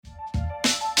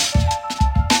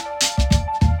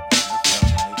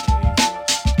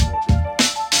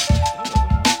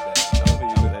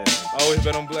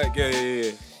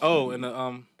Oh, and the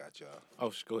Got y'all.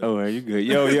 Oh, go ahead. Oh, are you good?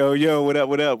 Yo, what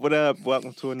up?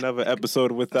 Welcome to another episode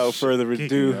of Without Further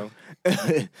Ado.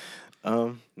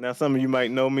 Now some of you might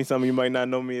know me, some of you might not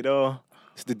know me at all.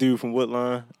 It's the dude from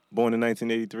Woodlawn, born in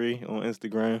 1983 on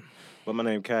Instagram. But my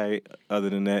name Kai,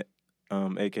 other than that,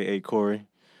 a.k.a. Corey.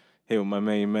 Here with my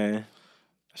main man.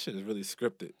 That shit is really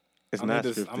scripted. It's not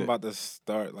scripted. I'm about to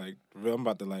start, I'm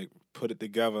about to, put it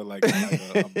together like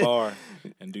a bar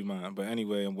and do mine. But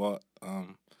anyway, and Walt,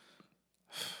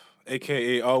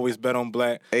 a.k.a. Always Bet on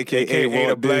Black. A.k.a.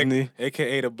 Walt Disney.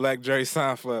 A.k.a. the Black Jerry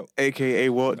Seinfeld. A.k.a.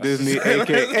 Walt Disney.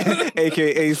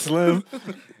 A.k.a. Slim.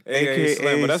 A.k.a.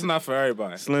 Slim, but that's not for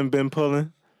everybody. Slim been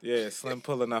pulling. Yeah, Slim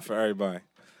Puller, not for everybody.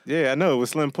 Yeah, I know. It was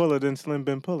Slim Puller, then Slim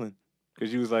been pulling.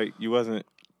 Because you wasn't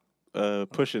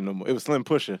pushing no more. It was Slim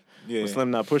Pusher. Yeah. But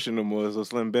Slim not pushing no more, so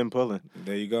Slim been pulling.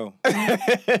 There you go.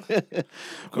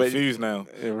 Confused now.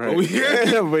 Right.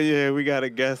 But yeah, we got a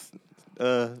guest.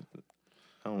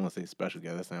 I don't want to say special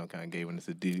guest. That sounds kind of gay when it's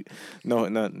a dude. No,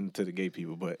 nothing to the gay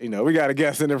people, but we got a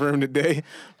guest in the room today.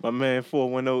 My man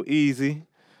 410 Easy.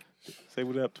 Say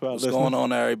what up to our listeners. What's going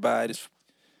on, everybody? It's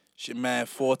your man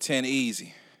 410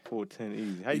 Easy. 410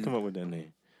 Easy. How you come up with that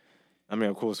name? I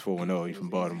mean, of course, 410. You from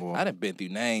Baltimore. I done been through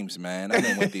names, man. I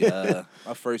done went through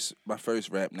my first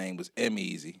rap name was M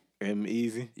Easy. M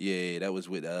Easy. Yeah, that was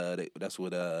with that's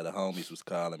what the homies was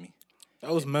calling me.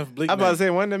 That was Memphis Bleak. I about to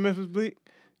say, wasn't that Memphis Bleak?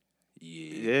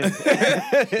 Yeah.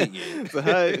 Yeah. So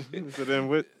then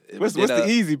what's the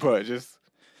easy part? Just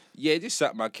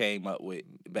something I came up with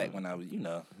back when I was,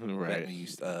 right. Back when you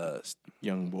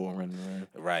young boy running around.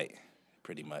 Right,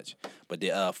 pretty much. But the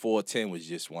 410 was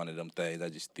just one of them things I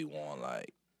just threw on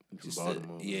From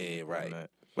Baltimore. Yeah, right.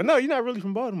 But no, you're not really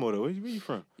from Baltimore though. Where you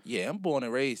from? Yeah, I'm born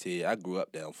and raised here. I grew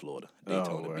up down Florida,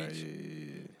 Daytona right. Beach.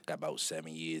 Yeah. Got about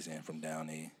 7 years in from down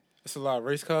there. It's a lot of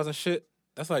race cars and shit.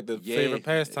 That's like the favorite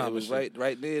pastime. It was right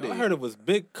there. I heard it was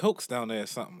big cokes down there or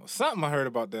something. Something I heard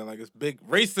about that. Like it's big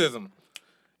racism.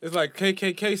 It's like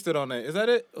KKK stood on that. Is that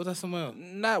it? Or was that somewhere else?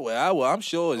 Not where I was. I'm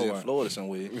sure it's in Florida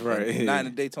somewhere. Right. Not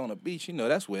in Daytona Beach.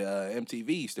 That's where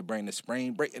MTV used to bring the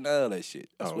spring break and all that shit.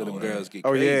 That's where them girls get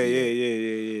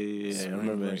crazy. Yeah. I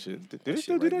remember that shit. Did they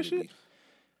still do that shit?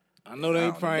 I know they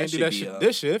probably ain't do that shit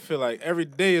this year. It feel like every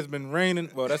day it's been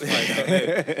raining. Well, that's like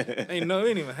they ain't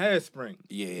even had spring.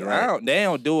 Yeah, right. They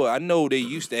don't do it. I know they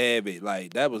used to have it.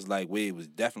 Like that was like where it was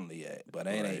definitely at, but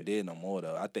they ain't there no more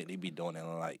though. I think they be doing it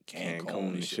in like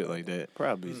Cancun and shit like that.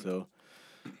 Probably so.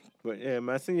 But yeah,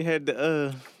 man, I seen you had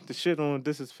the shit on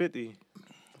This Is 50.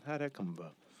 How'd that come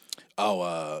about?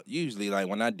 Oh, usually like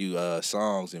when I do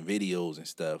songs and videos and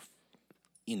stuff.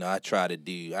 I try to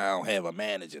do. I don't have a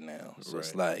manager now, so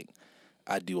it's like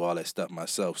I do all that stuff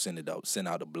myself. Send out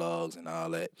the blogs and all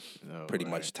that. Pretty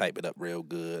much type it up real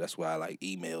good. That's why I like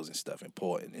emails and stuff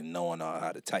important and knowing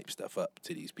how to type stuff up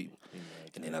to these people.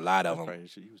 And then a lot of them,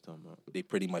 they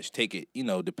pretty much take it,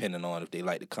 depending on if they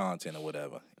like the content or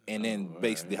whatever. And then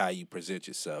basically how you present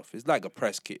yourself. It's like a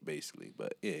press kit basically.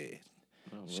 But yeah,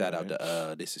 shout out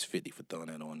to This Is 50 for throwing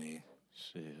that on there.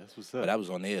 Shit, that's what's up. But I was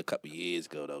on there a couple years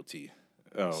ago though, too.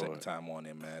 Second time on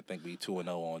there, man. I think we 2-0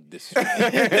 on this.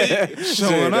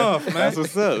 Showing off, man. That's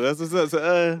what's up.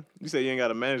 So, you say you ain't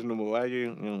got a manager no more. Why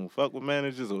you don't fuck with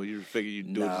managers, or you figure you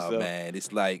do it yourself? Nah, man.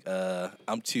 It's like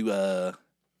I'm too. I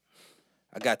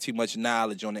got too much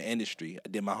knowledge on the industry. I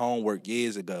did my homework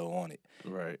years ago on it.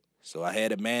 Right. So I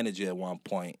had a manager at one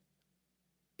point.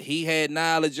 He had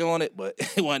knowledge on it, but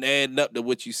it wasn't adding up to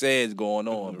what you said is going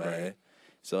on, man.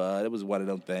 So it was one of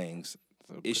them things.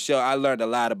 I learned a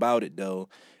lot about it though,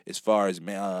 as far as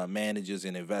managers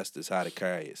and investors how to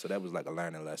carry it. So that was like a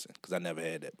learning lesson because I never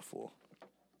had that before.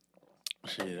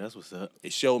 Shit, that's what's up.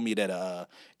 It showed me that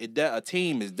a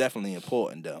team is definitely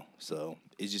important though. So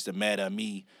it's just a matter of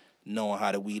me knowing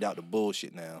how to weed out the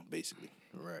bullshit now, basically.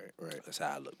 Right. That's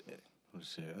how I looked at it. Oh,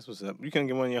 shit, that's what's up. You couldn't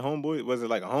get one of your homeboys? Was it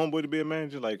like a homeboy to be a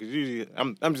manager? Like, cause usually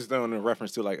I'm just throwing a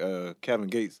reference to like Kevin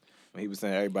Gates. When he was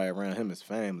saying everybody around him is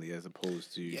family as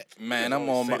opposed to... Yeah, man, I'm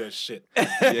on my... that shit.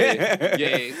 Yeah.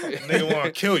 Nigga want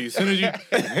to kill you. As soon as you...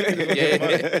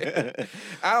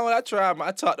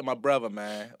 I talk to my brother,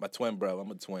 man. My twin brother.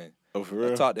 I'm a twin. Oh, for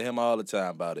real? I talk to him all the time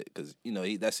about it because,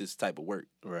 that's his type of work.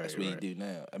 Right, that's what he do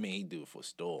now. I mean, he do it for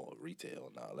store, retail,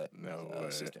 and all that.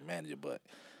 Assistant manager, but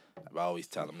I always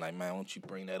tell him, like, man, why don't you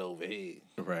bring that over here?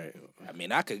 Right. I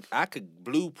mean, I could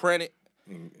blueprint it.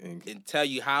 And tell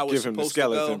you how it's supposed to go.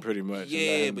 Give him the skeleton, pretty much.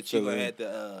 Yeah, but you're going to have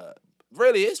to...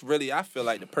 Really, I feel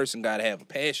like the person got to have a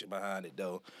passion behind it,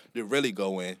 though, to really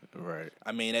go in. Right.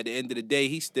 I mean, at the end of the day,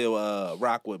 he still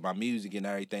rock with my music and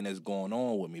everything that's going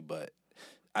on with me, but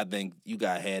I think you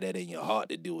gotta have that in your heart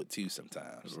to do it too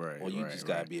sometimes. Right. Or you just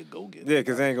gotta be a go-getter. Yeah,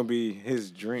 because it ain't gonna be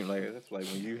his dream. Like that's like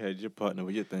when you had your partner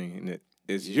with your thing, and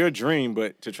it's your dream,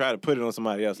 but to try to put it on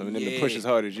somebody else, I mean, then to push as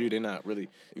hard as you, they're not really.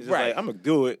 It's just like I'm gonna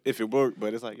do it if it worked,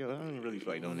 but it's like yo, I don't really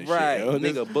fight on this shit. Right,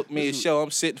 nigga, book me a show.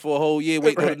 I'm sitting for a whole year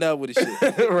waiting for another with this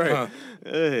shit. Right.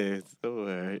 Hey, so all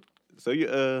right. So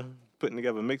you putting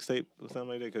together a mixtape or something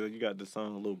like that? Because you got the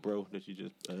song "Little Bro" that you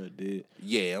just did.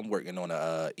 Yeah, I'm working on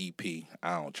a EP.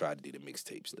 I don't try to do the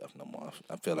mixtape stuff no more.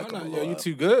 I feel like I'm you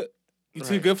too good. You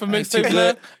too good for too mixtape, good.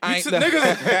 man. I ain't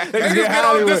Niggas get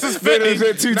on this is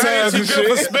 50. Two Now times you and too good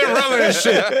for shit. spin rolling and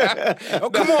shit. Oh,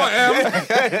 come on, M.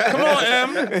 Come on,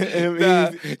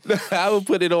 M. I would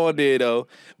put it on there though.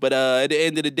 But at the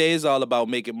end of the day, it's all about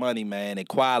making money, man, and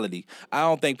quality. I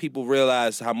don't think people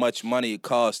realize how much money it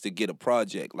costs to get a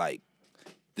project. Like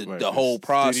the whole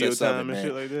process of it, man.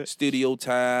 Shit like that? Studio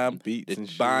time, Beats and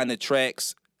shit. buying the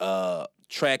tracks,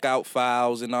 track out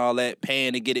files and all that,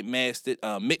 paying to get it mastered,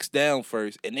 mixed down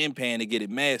first, and then paying to get it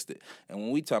mastered. And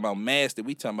when we talk about mastered,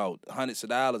 we talking about hundreds of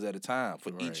dollars at a time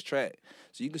for each track.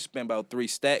 So you can spend about 3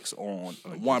 stacks on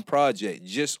one project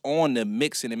just on the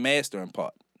mixing and mastering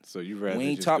part. So you rather we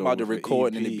ain't just talking go about the with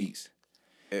recording and EP. the beats.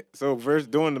 So versus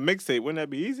doing the mixtape, wouldn't that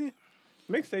be easy?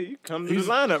 Mixtape, you come to the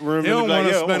lineup room. He don't want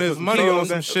to like, spend his money on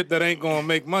some that. shit that ain't gonna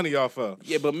make money off of.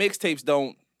 Yeah, but mixtapes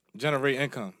don't Generate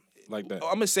income like that.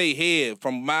 I'm gonna say here,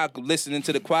 from my listening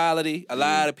to the quality, a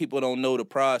lot of people don't know the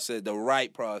process, the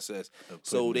right process.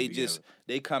 So they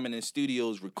they coming in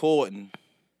studios recording,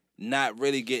 not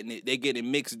really getting it. They getting it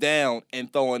mixed down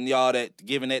and throwing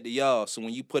giving that to y'all. So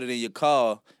when you put it in your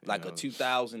car, like a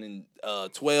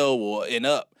 2012 or and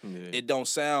up, it don't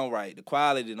sound right. The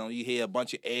quality don't. You hear a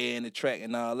bunch of air in the track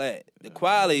and all that. The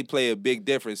quality play a big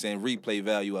difference in replay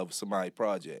value of somebody's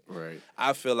project. Right.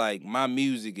 I feel like my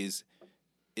music is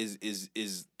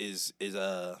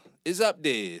up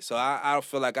there. So I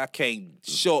feel like I can't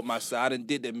short myself. I done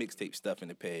did that mixtape stuff in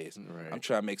the past. Right. I'm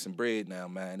trying to make some bread now,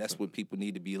 man. That's what people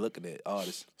need to be looking at,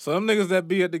 artists. So them niggas that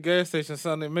be at the gas station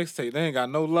selling their mixtape, they ain't got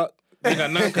no luck. They ain't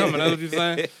got nothing coming. That's what you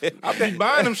saying? I be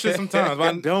buying them shit sometimes.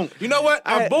 But I don't. You know what?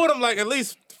 I bought them like at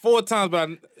least 4 times, but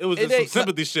it was just some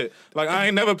sympathy shit. Like I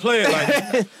ain't never played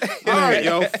like. All right,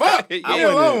 yo, fuck. I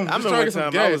alone. remember Just one some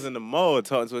time gas. I was in the mall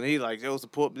talking to him. He like, yo,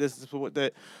 support this, support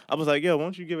that. I was like, yo, why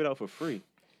don't you give it out for free?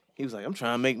 He was like, I'm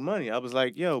trying to make money. I was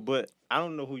like, yo, but I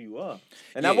don't know who you are.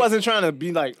 And I wasn't trying to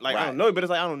be like I don't know you, but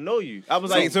it's like, I don't know you. I was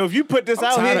like, so if you put this I'm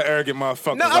out tired here. of arrogant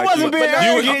motherfuckers. No, I like wasn't you. being You-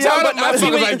 arrogant, I'm yo, tired of but-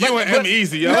 motherfuckers like you and him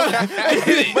easy, yo. That's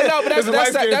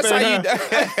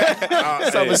how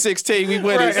you. Summer 16, we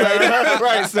win it.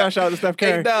 Right, so shout out to Steph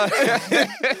Curry.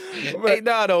 Hey,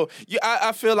 no, though.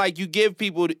 I feel like you give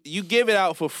it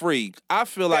out for free. I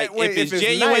feel like if it's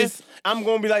genuine, nice, I'm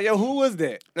gonna be like, yo, who was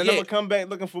that? And I'm gonna come back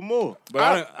looking for more.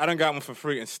 But I done got one for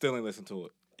free and still ain't listen to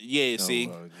it. yeah,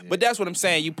 see. But that's what I'm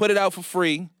saying. You put it out for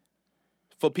free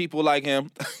for people like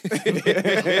him. You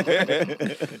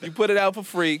put it out for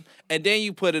free, and then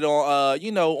you put it on,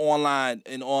 online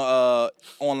and on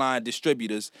online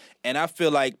distributors. And I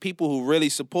feel like people who really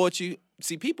support you.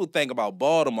 See, people think about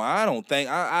Baltimore. I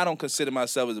don't consider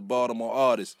myself as a Baltimore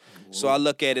artist. Whoa. So I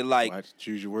look at it like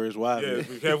choose your words wisely. Yeah,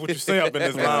 be careful what you say up in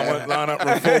this line up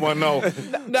room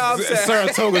 410. No, I'm saying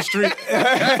Saratoga Street.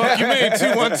 Fuck you mean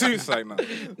 212? It's like no.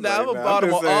 I'm a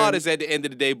Baltimore artist at the end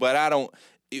of the day, but I don't.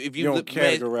 If you don't look,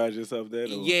 categorize yourself that.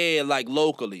 Yeah, like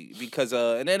locally, because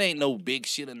and that ain't no big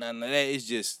shit or nothing like that. It's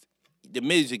just the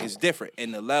music is different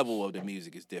and the level of the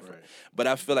music is different. Right. But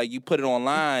I feel like you put it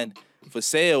online for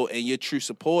sale and your true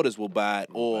supporters will buy it,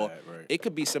 or it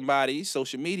could be somebody.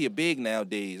 Social media big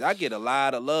nowadays. I get a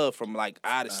lot of love from like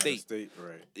out of state,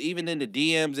 even in the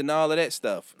DMs and all of that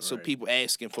stuff. So people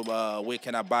asking for where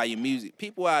can I buy your music?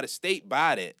 People out of state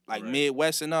buy that, like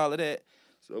Midwest and all of that.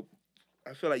 So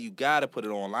I feel like you gotta put it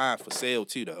online for sale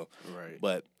too, though. Right.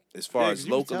 But as far as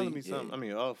locally, you was telling me something. I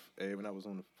mean, when I was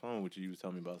on the phone with you, you was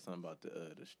telling me about something about the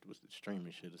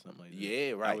streaming shit or something like that.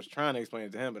 Yeah, right. I was trying to explain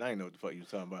it to him, but I didn't know what the fuck you was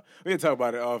talking about. We didn't talk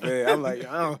about it off air. I'm like,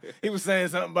 he was saying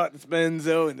something about the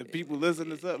Spenzo and the people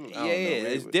listening to something. Yeah,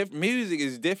 it's different. Music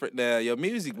is different now. Your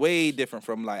music way different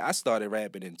from like I started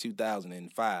rapping in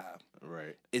 2005.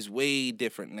 Right. It's way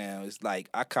different now. It's like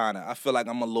I feel like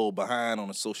I'm a little behind on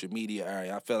the social media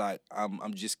area. I feel like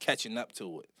I'm just catching up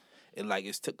to it.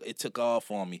 it took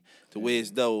off on me to where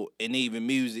it's though, and even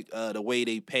music, the way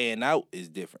they paying out is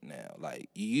different now. Like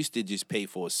you used to just pay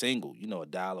for a single,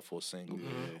 $1 for a single,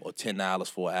 or $10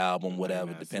 for an album,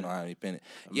 whatever, depending on how many penny.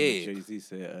 Yeah, Jay-Z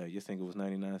said your single was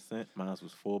 99 cents, mine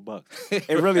was $4.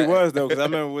 It really was though, because I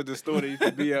remember with the store that used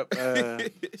to be up.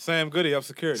 Sam Goody up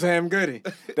security. Sam Goody,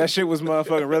 that shit was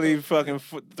motherfucking really fucking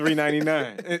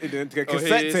 $3.99. The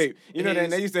cassette tape,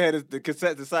 they used to have the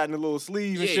cassette inside in the little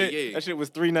sleeve and shit. Yeah. That shit was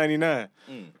 $3.99.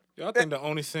 Yo, I think the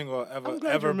only single I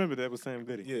ever remember that was Sam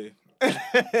Goody. Yeah,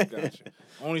 gotcha.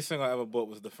 Only single I ever bought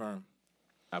was The Firm.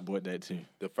 I bought that too.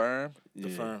 The Firm. The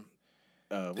Firm.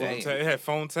 It had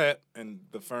Phone Tap and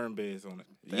The Firm Biz on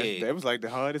it. That was like the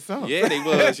hardest song. Yeah, they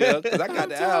was, yo. Cause I got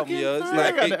the album, yo. It's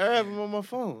I got the album on my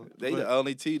phone. They the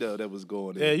only T though that was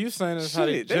going in. Yeah, you saying this how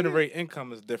they generate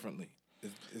income is differently.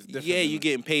 It's different. Yeah, you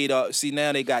getting paid off. See,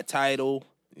 now they got Tidal,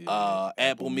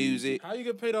 Apple Music. How you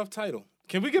get paid off Tidal?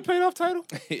 Can we get paid off Tidal?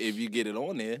 If you get it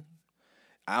on there.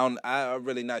 I'm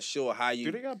really not sure how you.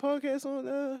 Do they got podcasts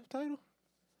on Tidal?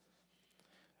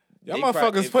 Y'all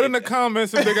motherfuckers put in the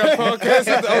comments if they got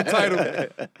podcasts on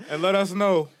Tidal and let us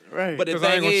know. Right. But the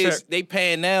thing is, they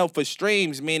paying now for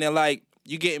streams, meaning like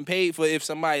you getting paid for if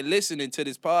somebody listening to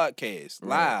this podcast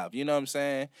live. You know what I'm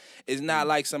saying? It's not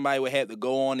like somebody would have to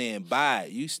go on there and buy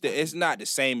it. It's not the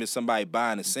same as somebody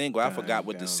buying a single. I forgot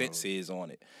what the cents is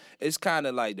on it. It's kind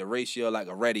of like the ratio, like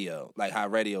a radio, like how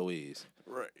radio is.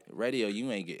 Right. Radio, you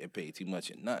ain't getting paid too much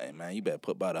in nothing, man. You better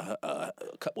put about a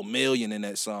couple million in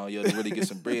that song, yo, to really get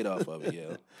some bread off of it,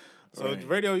 yo. So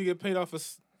radio, you get paid off for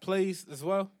plays as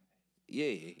well?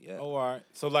 Yeah. Oh, all right.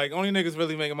 So, like, only niggas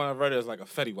really making money on radio is like a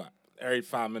Fetty Wap every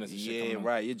 5 minutes. Yeah,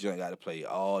 right. Your joint got to play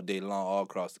all day long, all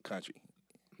across the country.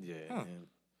 Yeah. Huh.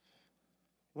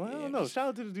 Well, I don't know. Shout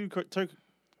out to the dude,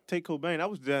 Take Cobain. I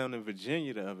was down in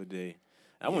Virginia the other day.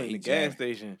 I went in the gas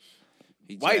station.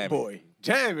 White boy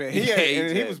jamming.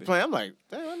 He was playing. I'm like,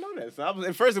 damn, I know that. So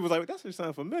at first it was like, that should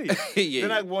sound familiar.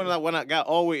 Then when I got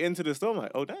all the way into the store, I'm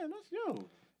like, oh damn, that's yo.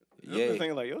 Yeah. I was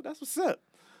thinking like, yo, that's what's up.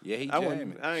 Yeah, he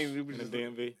jamming. I ain't even just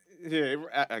DMV.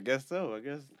 Yeah, I guess so.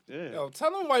 Yeah. Yo, tell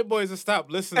them white boys to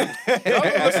stop listening. Y'all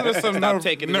listen to some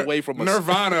taking it away from us.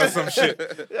 Nirvana or some shit.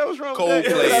 That was wrong. Coldplay.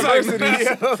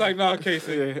 It's like, nah,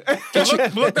 Casey.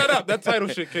 Look that up. That title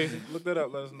shit, Casey. Look that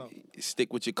up. Let us know.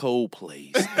 Stick with your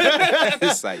Coldplays.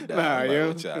 It's like that. Nah, yo.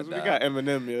 We got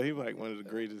Eminem, yo. He like one of the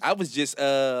greatest. I was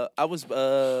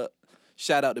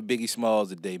shout out to Biggie Smalls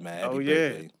today, man. Happy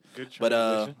birthday. Good transition. But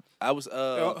I was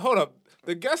Yo, hold up.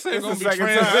 The guest ain't gonna be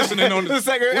transitioning on the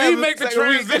second. We make the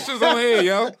transitions on here,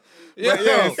 yo.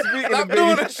 Yeah,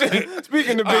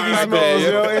 speaking of Biggie Smalls,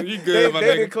 yo, you good,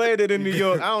 they declared it in New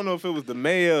York. I don't know if it was the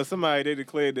mayor or somebody. They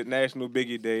declared it National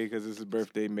Biggie Day because it's his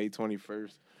birthday, May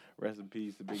 21st. Rest in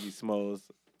peace to Biggie Smalls.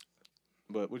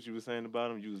 But what you was saying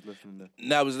about him, you was listening to?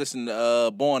 No, I was listening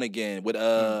to Born Again with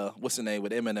what's the name,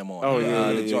 with Eminem on. Oh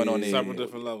the joint on there. Several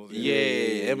different levels.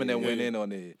 Yeah, Eminem went in on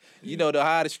there. You know the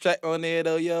hottest track on there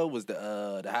though, yo, was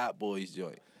the Hot Boys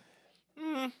joint.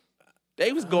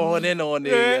 They was going in on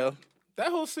there, yo. That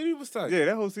whole city was tight. Yeah,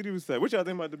 that whole city was tight. What y'all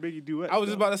think about the Biggie duet? I was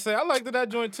just about to say I liked that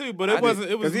joint too, but it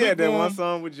wasn't. It was because he had that one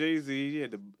song with Jay-Z. He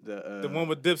had the one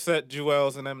with Dipset,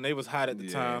 Jewels, and them. They was hot at the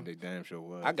time. They damn sure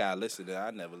was. I gotta listen to that.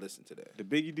 I never listened to that. The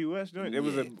Biggie duet joint. It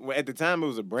was at the time it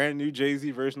was a brand new Jay-Z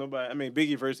verse.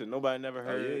 Biggie verse that nobody never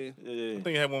heard. Yeah. I think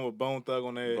he had one with Bone Thug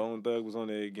on there. Bone Thug was on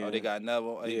there again. Oh, they got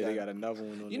another. They got another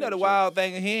one on there. You know the wild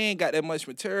thing, he ain't got that much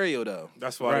material though.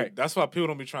 That's why. That's why people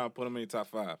don't be trying to put him in the top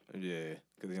 5. Yeah,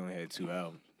 because he only had 2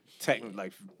 albums. Technically,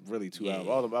 like really 2 albums.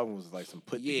 All the albums was like some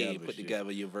put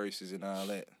together your verses and all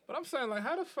that. But I'm saying, like,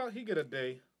 how the fuck he get a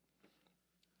day?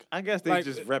 I guess they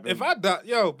just repping. If I die,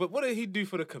 but what did he do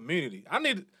for the community? I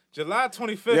need July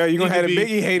 25th. Yeah, you gonna have the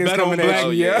Biggie haters coming at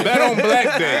you. Yeah, bet on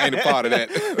Black Day. I ain't a part of that.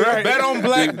 Right. Bet on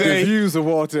Black Day. The views of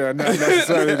Walter are not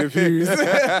necessarily the views.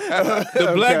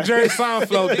 The Black Jerry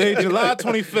Seinfeld Day, July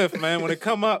 25th, man. When it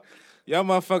come up. Y'all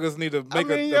motherfuckers need to make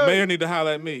the mayor need to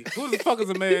holler at me. Who the fuck is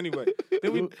the mayor anyway?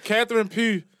 Catherine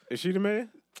Pugh. Is she the mayor?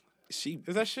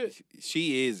 Is that shit?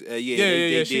 She is.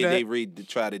 They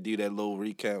try to do that little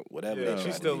recount, whatever. Yeah,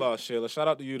 she still lost, Sheila. Shout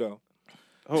out to you though.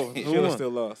 Oh, Sheila still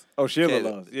lost. Oh, Sheila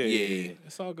lost. Yeah.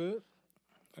 It's all good.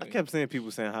 I kept seeing people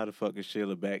saying, "How the fuck is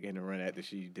Sheila back in the run after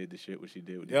she did the shit what she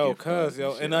did with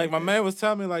the and like my man was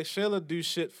telling me like Sheila do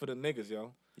shit for the niggas,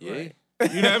 yo. Yeah. Right.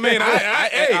 You know what I mean?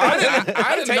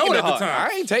 I didn't know it at the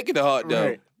time. I ain't taking the heart though.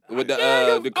 Right. With the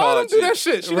card, don't do that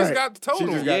shit. She just got told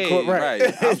on.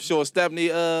 Right. I'm sure Stephanie,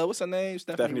 what's her name?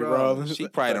 Stephanie Rollins. She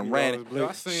probably done ran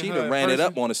it. She done ran it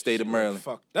up on the state of Maryland.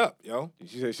 Fucked up, yo.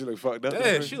 She said she looked fucked up.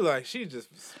 Yeah, she just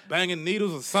banging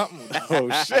needles or something. Oh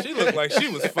shit. She looked like she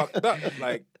was fucked up.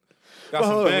 Like got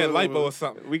some bad lipo or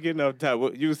something. We getting off top.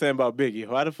 What you were saying about Biggie?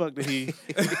 Why the fuck did he?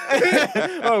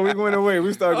 Oh, we went away.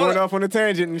 We started going off on a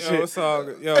tangent and shit. It's all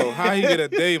good. Yo, how he get a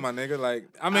day, my nigga? Like,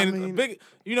 I mean, big.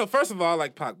 You know, first of all, I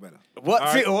like Pac better. What?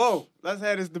 Right? Whoa, let's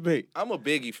have this debate. I'm a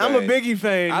Biggie fan. I'm a Biggie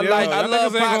fan. I yo.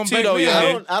 love Pac too, though,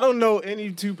 yo. I don't know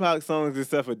any Tupac songs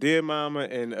except for Dear Mama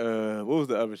and what was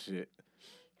the other shit?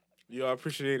 Yo, I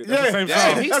appreciate it. That's the same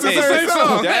Damn, song. he That's said the same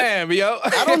song. Damn, yo.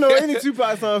 I don't know any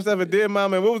Tupac songs except for Dear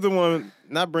Mama. And what was the one?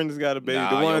 Not Brenda's Got a Baby.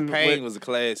 Nah, the one Pain was a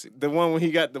classic. The one when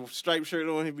he got the striped shirt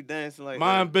on, he be dancing like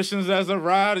My ambitions as a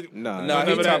rider. No, he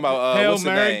talking about Hail what's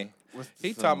Mary? the name?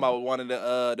 He talking about one of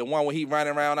the one where he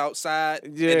running around outside.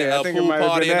 Yeah, at the, I think it pool might have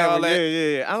party been and all that. that.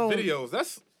 Yeah. I don't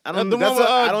Videos. I don't the know. one with,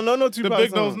 I don't know no the Tupac big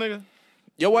song. nose nigga.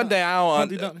 Yo, one thing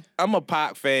Humpty Dumpty. I'm a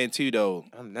Pac fan too, though.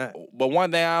 I'm not. But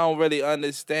one thing I don't really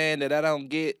understand that I don't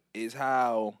get is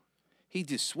how he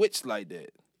just switched like that.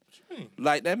 What you mean?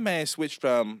 Like that man switched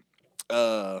from They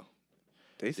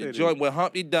the said joint with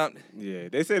Humpty Dumpty. Yeah,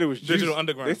 they said it was Digital Juice.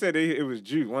 Underground. They said it was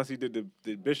Juice once he did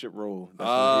the Bishop role. That's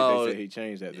when they said he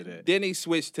changed after that. Then he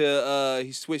switched to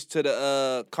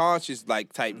the conscious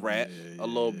like type rap a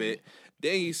little bit.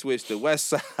 Then he switched to West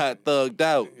Side Thugged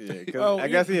Out. Yeah, cause I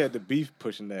guess he had the beef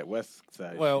pushing that West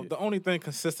Side. Well, shit. the only thing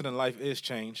consistent in life is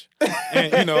change.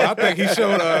 And, you know, I think he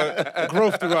showed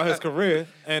growth throughout his career.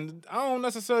 And I don't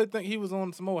necessarily think he was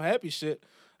on some old happy shit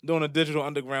during the Digital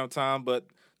Underground time, but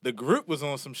the group was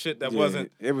on some shit that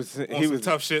wasn't It was on he some was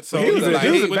tough shit. So he was a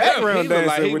with background them,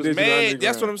 dancer He with was Digital mad. Underground.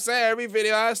 That's what I'm saying. Every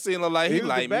video I seen look like He he was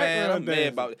like, the man, I'm background mad dancer.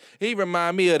 about it. He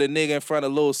remind me of the nigga in front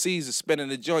of Little Caesar spinning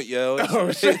the joint, yo.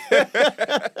 Oh shit!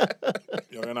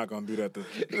 Yo, they're not gonna do that to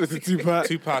Listen, Tupac.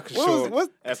 Tupac for What sure. was-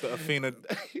 After Athena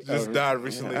just died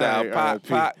recently. All right,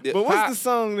 Pac, but what's the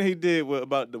song that he did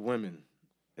about the women?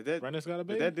 Is that Brenda's got a is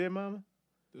baby? that Dear Mama?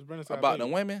 Is Brenda's got a about the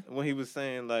baby? women? When he was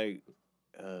saying like,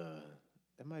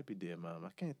 that might be Dear Mama.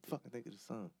 I can't fucking think of the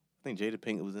song. I think Jada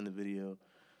Pinkett was in the video.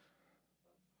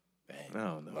 I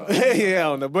don't know. Yeah, I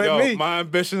don't know. But Yo, me, my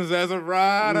ambitions as a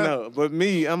rider. no. But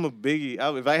me, I'm a Biggie.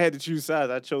 If I had to choose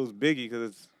sides, I chose Biggie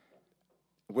because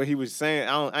what he was saying.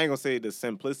 I ain't gonna say the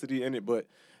simplicity in it, but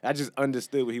I just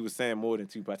understood what he was saying more than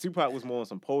Tupac. Tupac was more on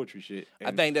some poetry shit.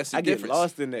 I think that's the I difference. get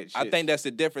lost in that shit. I think that's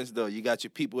the difference, though. You got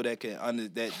your people that can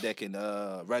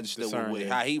register Discern, with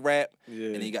yeah. how he rap, Yeah.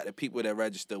 and then you got the people that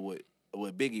register with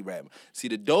Biggie rap. See,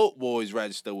 the dope boys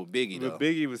register with Biggie, though. What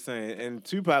Biggie was saying, and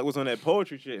Tupac was on that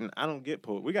poetry shit, and I don't get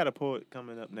poet. We got a poet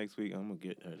coming up next week. I'm gonna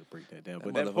get her to break that down.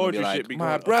 But that motherfucker poetry be like, shit be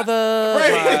my going brother,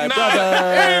 Right. my Nah,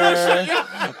 brother.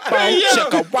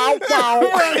 Chicka, wow, wow.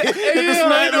 the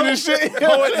snapping and shit.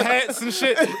 Poet hats and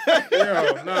shit.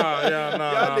 Yo, nah.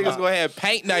 Y'all niggas gonna have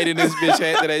paint night in this bitch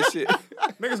after that shit.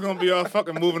 Niggas gonna be all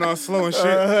fucking moving all slow and shit.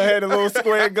 Had the little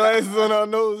square glasses on our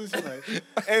nose and shit,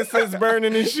 like incense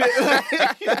burning and shit.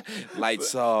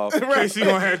 Lights off. Casey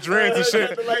gonna have dreads and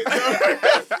shit. Like,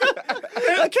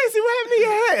 Casey, what happened to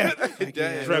your hair?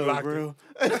 Damn. Dreadlock, bro.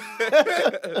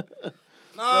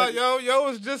 Nah, yo,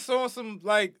 it's just on some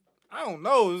like I don't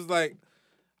know. It's like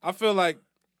I feel like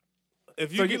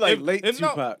if you So you get, like if, late if,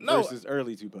 Tupac no, versus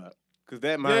early Tupac? Because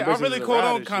that yeah, I really caught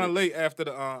on kind of of late after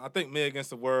the I think Me Against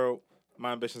the World,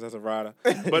 My Ambitions as a Rider.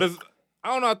 But it's I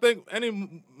don't know. I think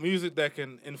any music that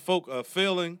can invoke a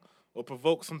feeling or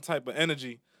provoke some type of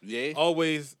energy Yeah.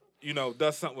 always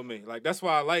does something with me. Like that's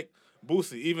why I like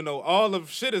Boosie, even though all of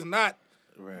shit is not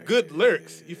good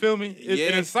lyrics. You feel me?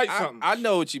 It incites something. I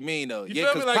know what you mean, though. You Yeah,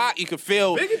 feel me? because Like, Pac, you can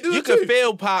feel, Biggie do you it can too.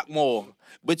 feel Pac more.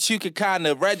 But you can kind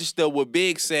of register what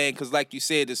Big saying, because like you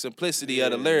said, the simplicity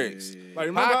of the lyrics. Like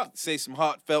remember, Pac say some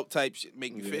heartfeldt type shit,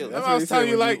 make you feel it. that's remember I was what he telling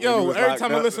said you when like, you- when you yo, was every locked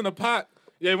time I up. listen to Pac,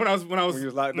 yeah, when I was When you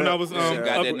was locked when I up. was Got that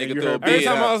up- nigga you through a heard beard every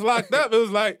time out. I was locked up, it was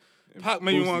like Pac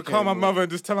made you Boosie want to call my came mother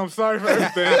and just tell him I'm sorry for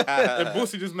everything, and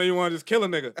Boosie just made you want to just kill a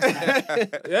nigga.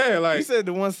 Yeah, You like said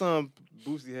the one song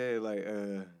Boosie had like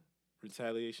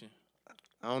retaliation.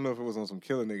 I don't know if it was on some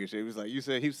killer nigga shit. It was like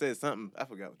he said something. I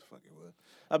forgot what the fuck it was.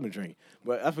 I've been drinking,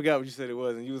 but I forgot what you said it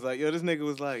was. And you was like, yo, this nigga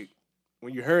was like,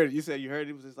 when you heard it, you said you heard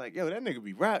it, was just like, yo, that nigga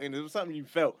be rocking. It was something you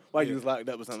felt while you was locked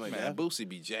up or something like Man, that. Boosie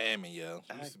be jamming, yo.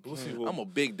 Boosie will I'm a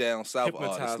big down south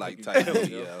hypnotize artist like niggas. type, Hell,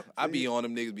 yo. I be on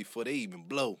them niggas before they even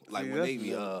blow, like See, when they that's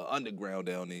be another- underground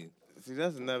down there. See,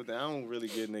 that's another thing. I don't really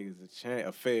give niggas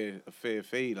a fair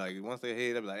fade. Like once they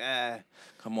hit, I be like,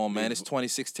 Come on, man. It's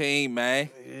 2016, man.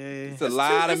 yeah. It's a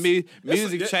lot of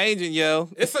music changing, yo.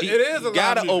 it is a You lot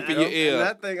gotta of music, open your And I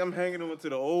ear. think I'm hanging on to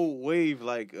the old wave,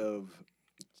 like of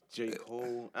J.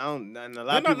 Cole. I don't. And a lot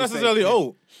They're of not people say necessarily Pimp,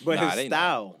 old. but Nah, his they not.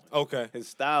 style. Okay. His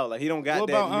style, like he don't got What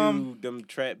that about, new them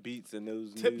trap beats and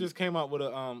those. Tip new, just came out with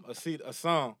a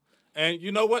song, And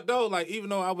you know what though? Like even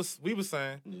though we were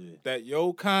saying that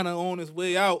Yo kind of on his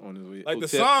way out. Like the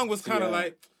song was kind of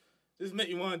like just make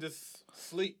you want to just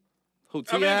sleep. Who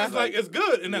I mean, it's like it's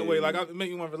good in that way. Like it make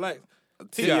you want to relax.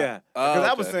 T.I. Because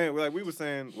I was saying, like we were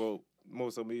saying, well,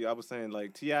 most of me, I was saying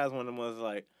like T.I. is one of them ones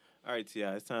like, all right,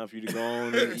 T.I., it's time for you to go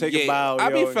on and take a bow. I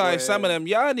be feeling some of them,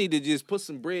 y'all need to just put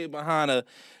some bread behind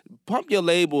pump your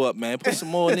label up, man. Put some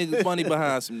more niggas money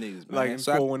behind some niggas, man. Like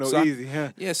so 410 easy, huh?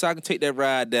 Yeah, so I can take that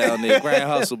ride down there. Grand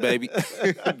hustle, baby.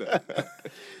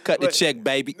 Cut the check,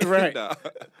 baby. Right.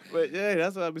 But yeah,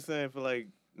 that's what I be saying for like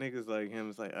niggas like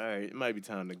him. It's like, all right, it might be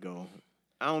time to go.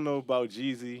 I don't know about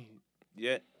Jeezy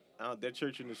yet. That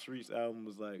Church in the Streets album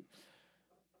was like,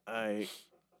 all right.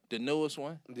 The newest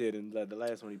one? Yeah, the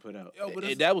last one he put out. Yo,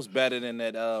 but that was better than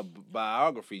that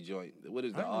biography joint. What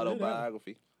is the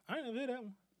autobiography? I ain't never heard that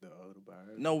one. The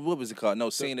autobiography? No, what was it called?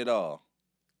 No, Seen It All.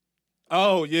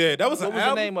 Oh, yeah. That was What was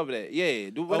the name of that? Yeah.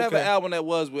 Whatever album that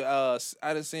was with I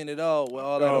Done Seen It All. With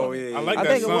all that on yeah. I like I that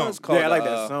think song. It was called, I like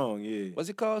that song, yeah. Was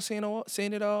it called Seen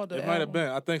It All? It might have been.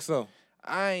 I think so.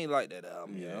 I ain't like that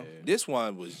album, yo. This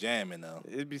one was jamming, though.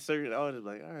 It'd be certain artists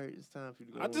like, all right, it's time for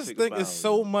you to go. I just think it's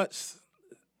so much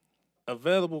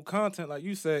available content, like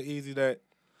you said, Easy, that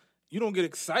you don't get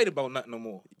excited about nothing no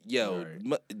more. Yo,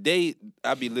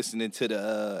 I be listening to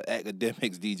the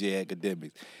Academics, DJ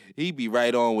Academics. He be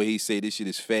right on where he say this shit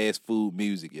is fast food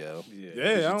music, yo.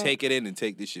 Yeah. You take it in and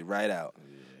take this shit right out.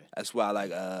 Yeah. That's why,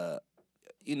 like,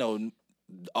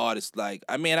 artists like,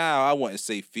 I wouldn't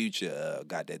say Future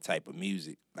got that type of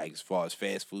music, like as far as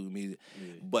fast food music,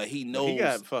 but he knows. He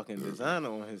got fucking designer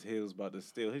on his heels about to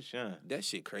steal his shine. That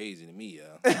shit crazy to me,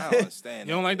 yo. I don't understand.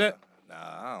 You don't like that? Nah,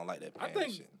 I don't like that. I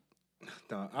think. Shit.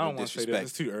 No, I don't want to say that.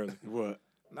 It's too early. What?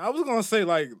 I was gonna say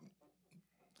like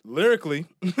lyrically,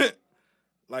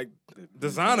 like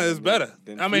Designer is better.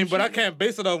 But I can't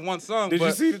base it off one song. Did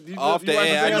you see off the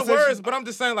air? I the words, but I'm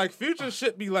just saying like Future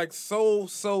shit be like so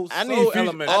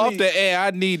elemental. Off the air,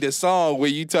 I need the song where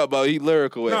you talk about he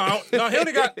lyrical. No, he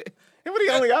only got. He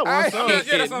only got one song.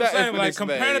 Yeah, that's what I'm saying. Like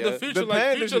compared to Future,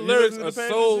 like Future lyrics are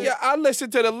so. Yeah, I listen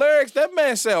to the lyrics. That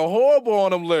man sound horrible on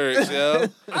them lyrics, yo.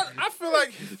 I feel like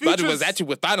Future was at you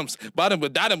with bottoms, bottom.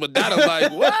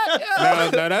 Like what?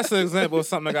 Now that's an example of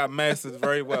something that got mastered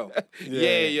very well.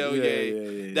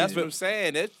 Yeah. That's what I'm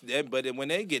saying. But when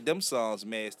they get them songs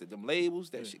mastered, them labels,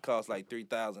 that shit costs like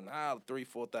 $3,000,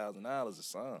 $4,000 a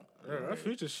song. Yeah, that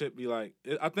Future shit be like.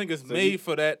 I think it's made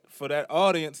for that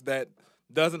audience that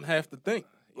doesn't have to think.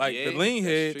 Like the lean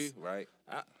heads. True, right.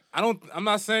 I'm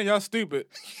not saying y'all stupid.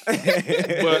 But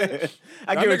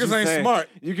I get niggas ain't smart.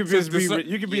 You can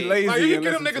be lazy. Like you can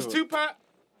get them niggas Tupac.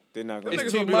 They're not gonna.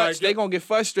 It's too much. They gonna get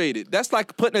frustrated. That's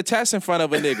like putting a test in front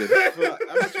of a nigga.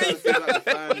 I'm trying to see if I can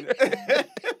find it.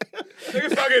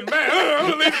 Niggas start getting mad.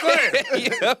 I'm gonna leave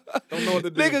it Yeah. Don't know what to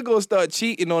do. Nigga gonna start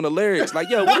cheating on the lyrics. Like,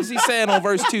 yo, what is he saying on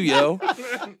verse 2, yo?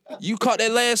 You caught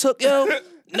that last hook, yo?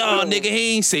 No, nigga,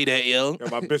 he ain't say that, yo. Yo,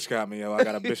 my bitch got me, yo. I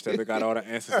got a bitch that got all the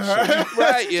answers and shit.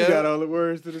 Right, yo. You got all the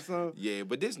words to the song. Yeah,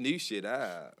 but this new shit,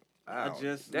 that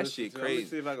shit crazy. Let me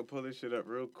see if I can pull this shit up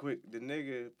real quick. The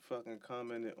nigga fucking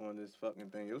commented on this fucking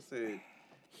thing. He said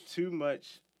too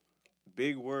much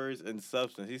big words and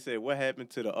substance. He said, what happened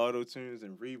to the auto-tunes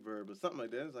and reverb or something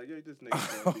like that? It's like, yo, this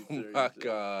nigga can't be serious. Oh, my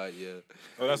God, yeah.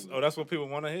 That's what people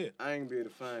want to hear. I ain't gonna be able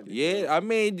to find it. Yeah, bro. I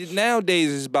mean,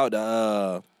 nowadays it's about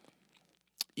the,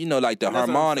 like the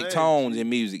harmonic tones in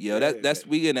music, yo. That's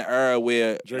we in an era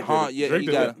where Drake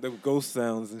you got the ghost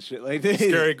sounds and shit like that.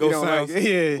 Scary ghost sounds. Like,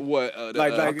 yeah. What?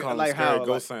 Like how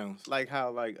ghost sounds. Like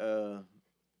how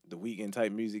the Weeknd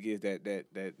type music is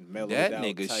that mellow. That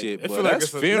nigga type. shit, It boy. feel like That's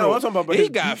it's a- funeral. No, I'm talking about he his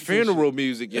got beats and funeral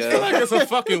music, I feel yo. like it's a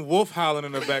fucking wolf howling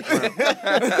in the background.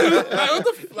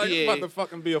 It's about to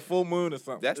fucking be a full moon or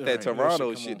something. That's that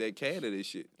Toronto shit, that Canada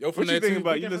shit. Yo, What from you that think too,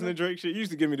 about? You listen to Drake shit? You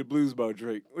used to give me the blues about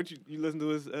Drake. What you listen to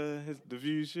his the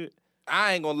Views shit?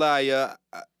 I ain't gonna lie, yo.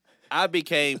 I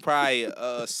became probably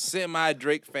a semi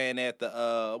Drake fan after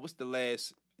what's the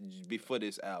last before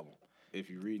this album? If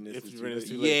you reading this, If you reading this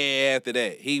too Yeah, after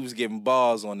that. He was giving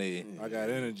balls on there. I got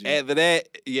energy. After that,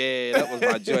 yeah, that was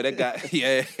my joy. That got,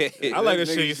 yeah. I like the Niggas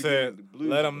shit you used to said. give the blues,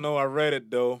 Let them know I read it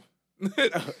though.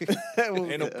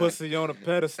 Ain't no pussy on a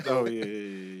pedestal. Oh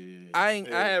yeah. I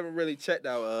haven't really checked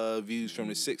out views from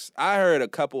the 6. I heard a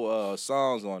couple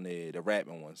songs on there, the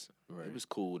rapping ones. Right. It was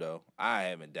cool though. I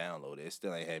haven't downloaded it. It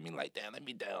still ain't had me like, damn, let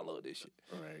me download this shit.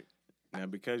 Right. Now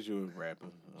because you're a rapper,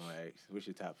 like, what's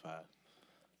your top 5?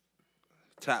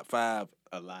 Top 5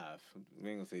 Alive.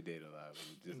 We ain't gonna say dead alive.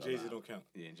 Just Jay-Z alive. don't count.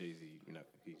 Yeah, Jay-Z, he's out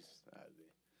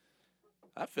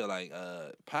there. I feel like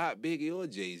Pop, Biggie, or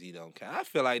Jay-Z don't count. I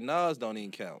feel like Nas don't even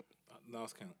count.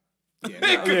 Nas count.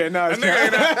 It's He ain't out of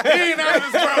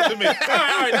this world to me. All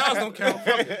right, Nas don't count.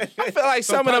 Fuck it. I feel like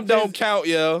some of them don't count,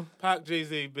 yo. Pac,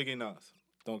 Jay-Z, Biggie, Nas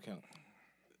don't count.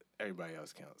 Everybody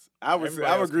else counts. I would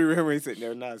agree with him when he said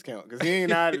there Nas count because he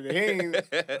ain't out of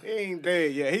it. He ain't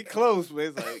dead yet. He close, but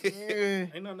it's like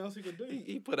ain't nothing else he could do.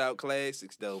 He put out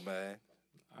classics though, man.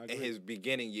 In his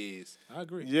beginning years. I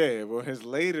agree. Yeah, well, his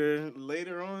later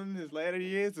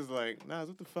years is like, Nas,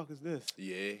 what the fuck is this?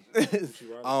 Yeah.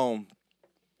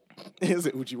 Is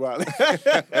it Uchiwale?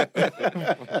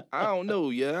 I don't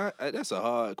know, yeah. That's a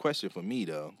hard question for me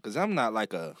though, because I'm not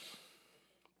like a.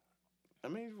 I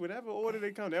mean, whatever order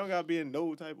they come, they don't gotta be in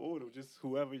no type of order. Just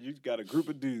whoever you got a group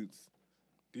of dudes.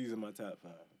 These are my top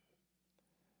 5.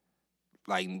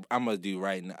 Like I'm gonna do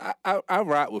right now. I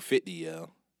rock with 50,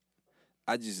 yo.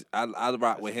 I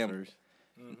rock with him.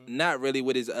 Mm-hmm. Not really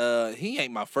with his he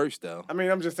ain't my first though. I mean,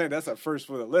 I'm just saying that's a first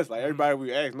for the list. Like everybody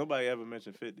we asked, nobody ever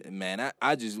mentioned 50. Man, I'm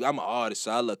an artist,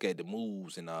 so I look at the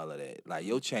moves and all of that. Like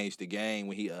Yo changed the game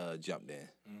when he jumped in.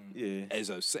 Yeah.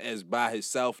 As by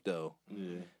himself though.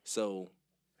 Yeah. So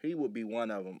he would be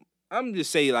one of them. I'm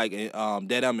just say like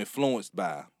that I'm influenced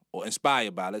by or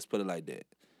inspired by. Let's put it like that.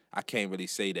 I can't really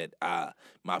say that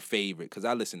my favorite because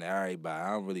I listen to everybody.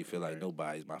 I don't really feel like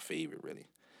nobody's my favorite really.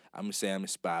 I'm gonna say I'm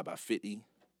inspired by 50.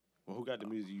 Well, who got the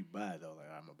music you buy though?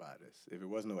 Like I'm gonna buy this. If it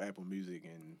wasn't no Apple Music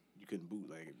and you couldn't boot,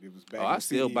 like it was back. Oh, I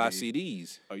still buy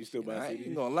CDs. Oh, you still buy CDs? I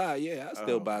ain't gonna lie, yeah, I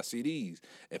still buy CDs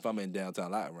if I'm in downtown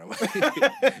Light Room.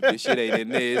 This shit ain't in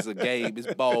there. It's a game.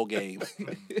 It's ball game.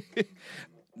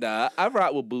 Nah, I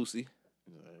rock with Boosie.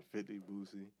 50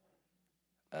 Boosie.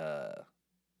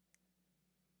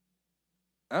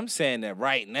 I'm saying that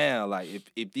right now, like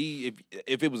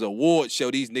if it was a award show,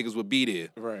 these niggas would be there.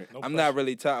 Right. I'm not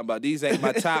really talking about these ain't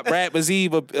my top rappers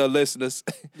either, listeners.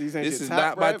 These ain't this your is top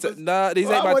not my rappers? these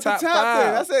ain't my top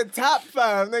 5. I said top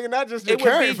 5, nigga, not just your it would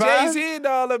current be 5. Jay-Z and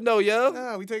all of them, though, yo.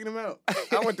 Nah, we taking them out.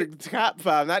 I want the top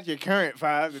 5, not your current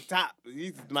 5. The top.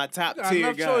 These are my top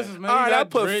tier guys. Choices, man. All right, I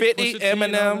put Drake, 50, Pusha T,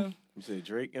 Eminem. You say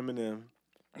Drake, Eminem.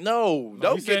 No,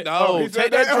 don't he said-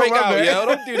 take that Drake out, yo.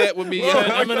 Don't do that with me, yo.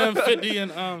 Eminem 50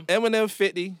 and Eminem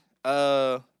 50.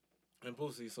 and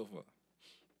Boosie so far.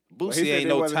 Boosie ain't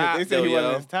no top They said though, he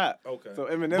wasn't yo. his top. Okay. So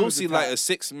Eminem was the Boosie top. like a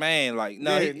 6 man, like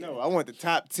no. No, I want the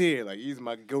top tier. Like these are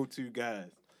my go-to guys.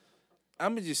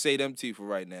 I'm gonna just say them two for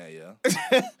right now, yo.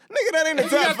 Nigga, that ain't the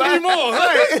top 5. 3 more.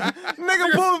 Right.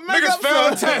 Nigga, Niggas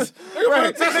failed the test.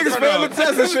 Right. Niggas failed the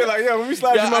test and shit. Like, yo, when we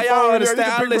slide you my y'all phone,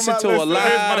 understand? I listen to a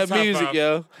lot of top music, 5.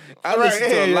 yo. I listen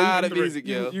to a lot of music,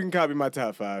 you, yo. You can copy my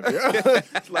top 5,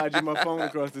 yo. Slide you my phone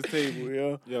across this table,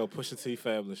 yo. Yo, Pusha T,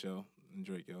 Fabulous, yo. And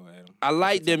Drake, yo, Adam. I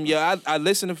like them, yo. I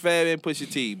listen to Fab and Pusha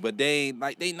T, but they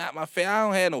not my favorite. I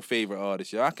don't have no favorite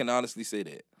artist, yo. I can honestly say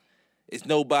that. It's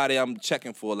nobody I'm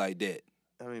checking for like that.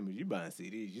 I mean, but you buying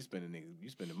CDs, you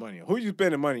spending money on. Who you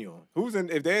spending money on? Who's in?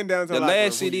 If they in downtown, The Locker Room,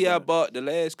 last CD I bought, the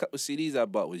last couple CDs I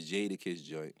bought was Jadakiss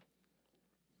joint,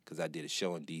 cause I did a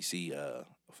show in DC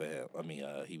for him. I mean,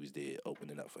 he was there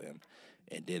opening up for him,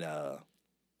 and then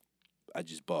I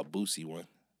just bought Boosie one.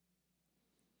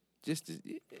 Just to,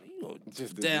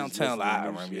 just downtown Light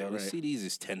Room, yo. The CDs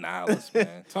is $10,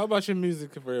 man. Talk about your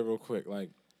music career real quick. Like,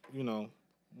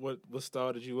 what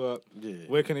started you up? Yeah.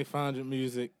 Where can they find your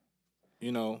music?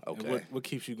 And Okay. what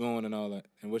keeps you going and all that,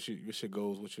 and what's your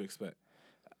goals, what you expect?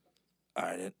 All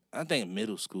right, I think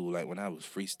middle school, like when I was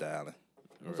freestyling,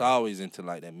 I was always into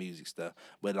like that music stuff.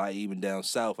 But like even down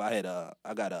south, I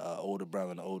got a older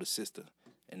brother and an older sister,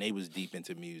 and they was deep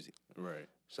into music. Right.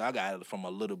 So I got it from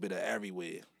a little bit of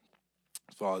everywhere.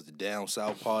 As far as the down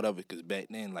south part of it, because back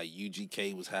then like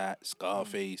UGK was hot,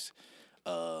 Scarface,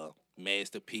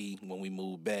 Master P. When we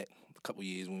moved back, a couple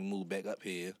years when we moved back up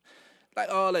here. Like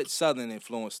all that Southern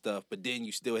influence stuff, but then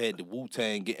you still had the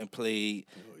Wu-Tang getting played,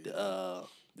 the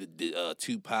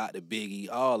Tupac, the Biggie,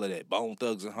 all of that, Bone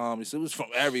Thugs and Harmony. So it was from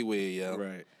everywhere, yo.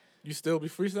 Right. You still be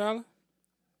freestyling?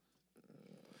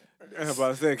 I was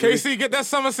about to say, KC, get that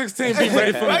Summer 16 beat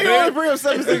ready for me. Why you always bring up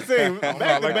 716? Back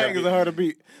to like back that is a harder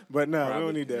beat. But no, we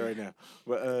don't need that right now.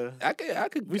 But I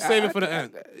could. We save it for the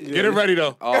end. Get it ready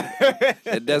though.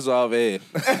 That's all there.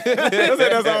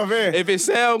 that's all fair. If it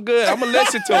sound good, I'm gonna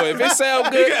listen to it. If it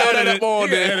sound good, throw that up on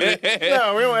there.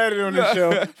 No, we don't edit on this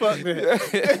show. Fuck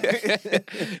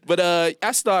that. But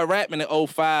I started rapping in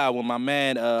 2005 when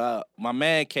my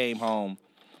man came home.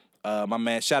 My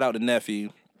man, shout out to Nephew.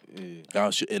 Yeah. I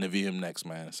should interview him next,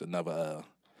 man. It's another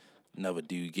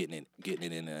dude getting it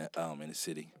in the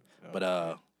city.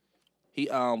 But he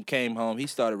came home. He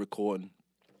started recording.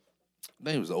 I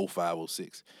think it was 05,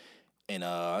 06. And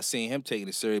I seen him taking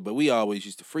it serious, but we always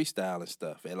used to freestyle and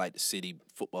stuff at like the city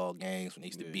football games when they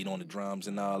used to beat on the drums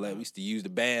and all that. We used to use the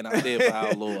band out there for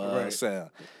our little sound.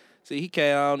 See, he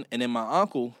came on, and then my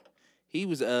uncle, he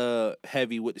was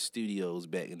heavy with the studios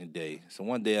back in the day. So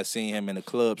one day I seen him in the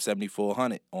club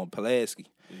 7400 on Pulaski,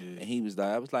 and he was like,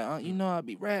 I was like, you know I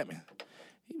be rapping.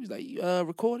 He was like, you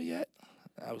recorded yet?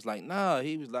 I was like, nah.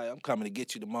 He was like, I'm coming to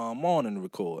get you tomorrow morning to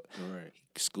record. Right.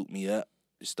 He scooped me up.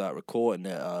 Start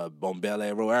recording on Bel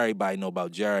Air Road. Everybody know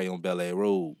about Jerry on Bel Air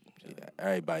Road. Yeah,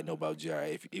 everybody know about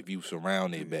Jerry if you was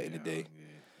around there back in the day.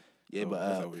 Yeah,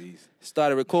 but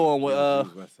started recording with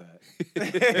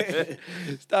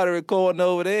started recording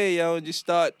over there, yo, and just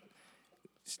start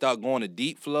going to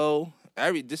deep flow.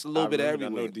 Just a little bit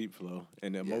everywhere. I know deep flow,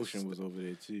 and the emotion was over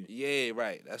there too. Yeah,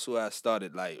 right. That's where I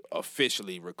started like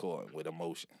officially recording with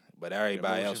emotion. But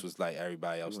everybody else was like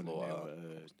everybody else. China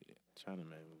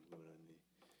Man.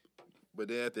 But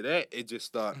then after that, it just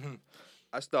started.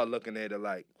 I started looking at it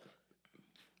like,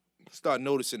 start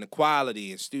noticing the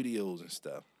quality in studios and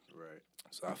stuff. Right.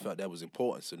 So I felt that was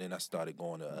important. So then I started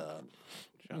going to,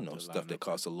 stuff that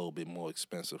costs a little bit more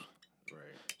expensive.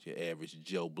 Right. Your average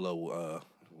Joe Blow,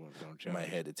 might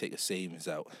have to take a savings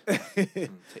out,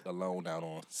 take a loan out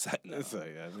on site. Now. That's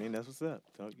what's up.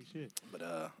 Talk your shit. But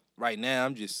right now,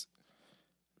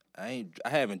 I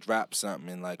haven't dropped something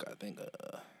in like I think.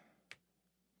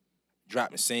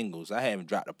 Dropping singles. I haven't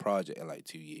dropped a project in like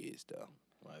 2 years, though.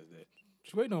 Why is that? What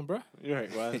you waiting on, bro? You're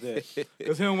right. Why is that?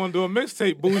 Because he don't want to do a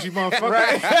mixtape, bougie motherfucker.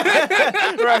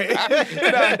 Right.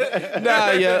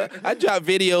 Nah, yeah. I drop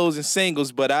videos and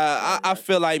singles, but I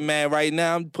feel like, man, right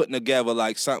now I'm putting together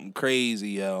like something crazy,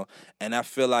 yo. And I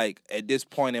feel like at this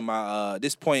point in my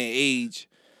this point in age,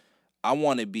 I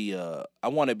want to be a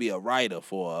writer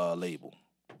for a label.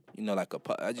 You know, like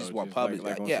I just want public.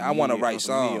 Like I want to write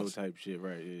songs. Type shit,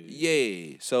 right?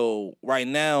 Yeah. So right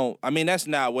now, I mean, that's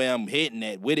not where I'm hitting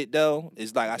at with it though.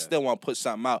 It's like I still want to put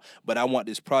something out, but I want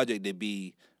this project to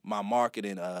be my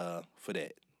marketing for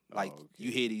that. Like you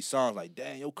hear these songs, like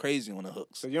damn, you're crazy on the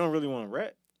hooks. So you don't really want to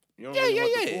rap? You don't really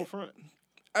want the forefront?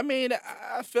 I mean,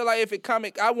 I feel like if it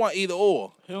comic, I want either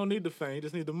or. He don't need the fame. He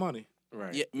just need the money.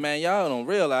 Right. Yeah, man, y'all don't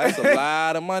realize it's a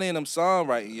lot of money in them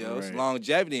songwriting, yo. Right. It's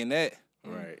longevity in that.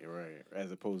 Right. As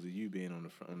opposed to you being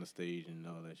on the stage and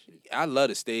all that shit. I love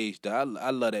the stage, though.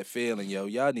 I love that feeling, yo.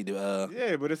 Y'all need to.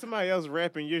 Yeah, but if somebody else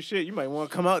rapping your shit, you might want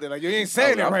to come out there like you ain't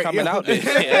saying that right. Coming out there.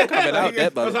 Yeah, I'm coming out there,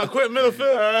 That's how Quentin Miller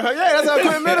feel. That's how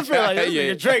Quentin Miller feel. Like, this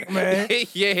nigga Drake, man.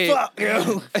 Yeah. Fuck,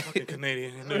 yo. Fucking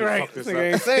Canadian. Right. Fuck this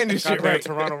nigga ain't saying this shit right.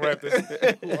 Toronto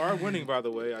Raptors, who are winning, by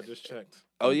the way. I just checked.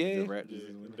 Oh, yeah? The Raptors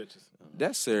and the bitches.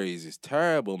 That series is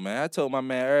terrible, man. I told my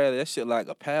man earlier, that shit like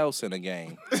a PAL Center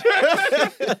game.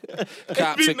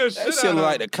 That shit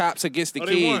like the cops against the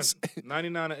kids.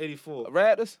 99-84.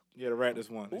 Raptors? Yeah, the Raptors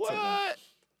won. What?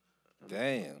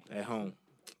 Damn. At home.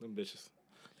 Them bitches.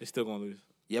 They still gonna lose.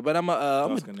 Yeah, but I'm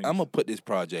gonna put this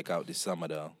project out this summer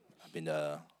though. I've been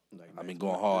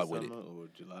going hard with it. Or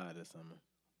July this summer?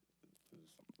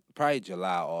 Probably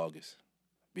July, August.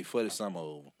 Before the summer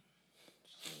over.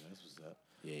 That's what's up.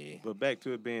 Yeah. But back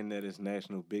to it being that it's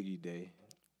National Biggie Day.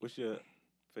 What's your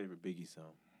favorite Biggie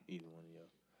song? Either one of y'all.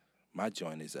 My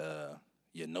joint is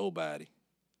You're Nobody.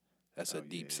 That's a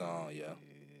deep song, yo.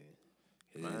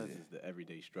 Mine is the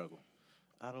Everyday Struggle.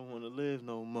 I don't want to live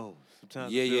no more.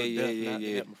 Sometimes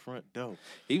yeah. at my front door.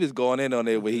 He was going in on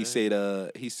there where he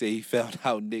said he found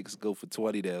out niggas go for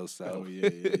 20 down south. Oh yeah.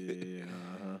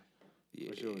 Uh-huh. Yeah.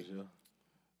 What's yours, yo?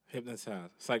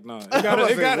 Hypnotized. It's like, no. It gotta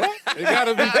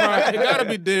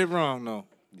be dead wrong, no.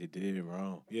 You did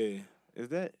wrong. Yeah. Is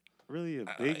that really a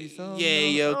Biggie song? Yeah,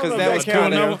 yo, because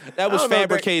that was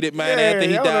fabricated, man, after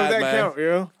he died, man. Count,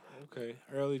 yo. Okay,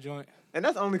 early joint. And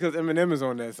that's only because Eminem is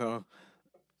on that song.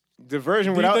 The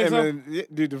version without Eminem,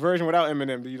 the version without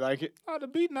Eminem, do you like it? Oh, the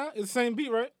beat now. It's the same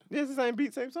beat, right? Yeah, it's the same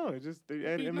beat, same song. It's just they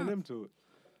added Eminem to it.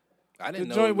 I didn't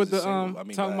know joint it was with the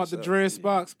talking about the dread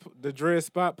spots, the dread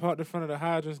spot part in front of the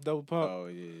hydrants, double pop. Oh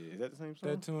yeah, is that the same song?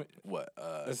 That to it. What?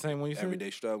 The same one you said?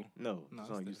 Everyday Struggle? No, the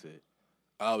song you said.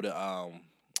 Oh, the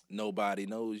Nobody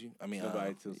Knows You. I mean,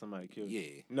 Nobody Till Somebody Kills You.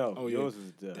 Yeah. No, yours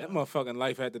is that motherfucking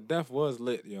Life After Death was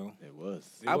lit, yo. It was.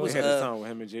 I was had a song with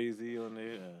him and Jay-Z on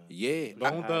there. Yeah.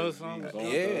 Bone Thugs song.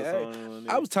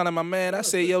 I was telling my man, I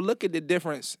said, yo, look at the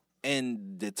difference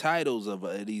in the titles of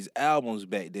these albums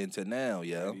back then to now,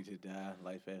 yo. Ready to Die,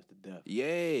 Life After Death.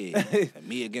 Yeah.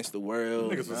 Me Against the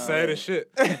World. Niggas was sad as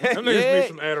shit. Them niggas need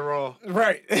some Adderall.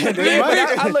 Right.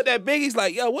 I looked at Biggie's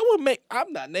like, yo, what would make...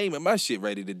 I'm not naming my shit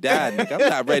Ready to Die, nigga. I'm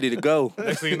not ready to go.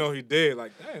 Next thing you know, he dead.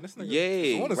 Like, damn, this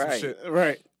nigga wanted some shit.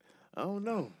 Right. I don't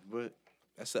know, but...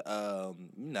 That's a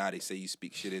you know how they say you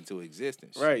speak shit into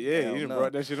existence. Right, yeah, Hell you done no.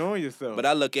 brought that shit on yourself. But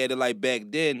I look at it like back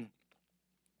then,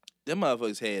 them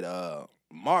motherfuckers had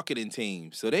marketing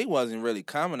teams, so they wasn't really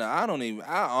common. I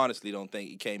honestly don't think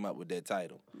he came up with that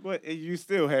title. But you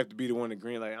still have to be the one to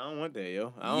green. Like, I don't want that,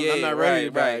 yo. I'm Yeah, not ready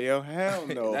to die, right. yo. Hell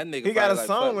no. That nigga he got a probably like,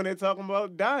 song fuck when they're talking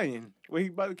about dying, where he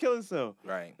about to kill himself.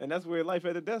 Right. And that's where Life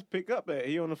at the Desk pick up at.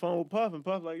 He on the phone with Puff, and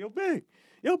Puff like, yo, big.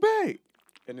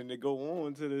 And then they go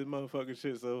on to this motherfucking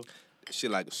shit, so.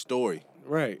 Shit like a story.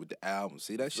 Right. With the album.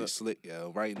 See, that shit slick,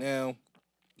 yo. Right now,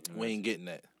 we ain't getting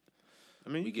that. I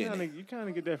mean, you kind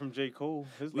of get that from J. Cole.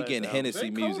 We getting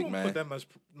Hennessy music, man. Put that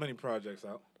many projects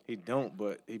out. He don't,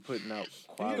 but he putting out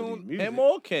quality music. And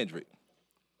more Kendrick.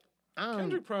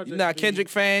 Kendrick project. You're not a Kendrick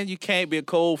fan. You can't be a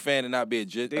Cole fan and not be a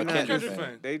Kendrick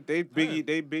fan. They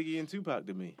Biggie and Tupac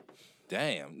to me.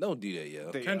 Damn, don't do that,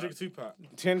 yo. Kendrick, Tupac.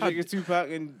 Kendrick is Tupac,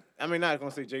 and I mean, not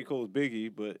gonna say J. Cole's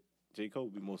Biggie, but J. Cole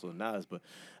be more so Nas. But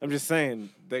I'm just saying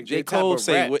that J. Cole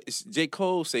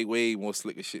say way more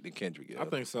slicker shit than Kendrick. Yo. I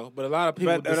think so, but a lot of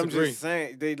people disagree. I'm just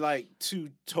saying they like two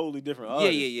totally different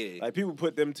artists. Yeah. Like people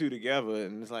put them two together,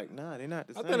 and it's like, nah, they're not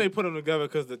the same. I think they put them together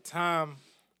because the time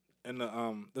and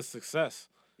the success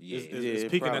is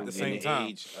peaking at the same time.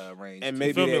 Age, range and You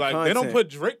maybe feel me? Like they don't content. put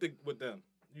Drake with them.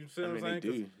 You see what I I'm mean, saying?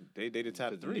 they do. They the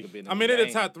top three. I mean, they're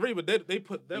the top three, but they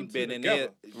put them two been in together.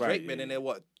 there. Right, Drake been in there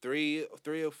what 3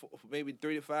 or 4, maybe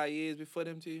 3 to 5 years before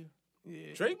them two.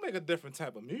 Yeah. Drake make a different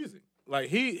type of music. Like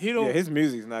he don't. Yeah, his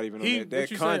music's not even on what that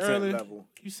you said content earlier, level.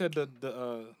 You said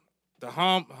the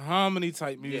harmony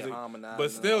type music, harmonizing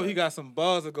but still he got some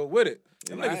bars to go with it.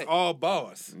 Them niggas all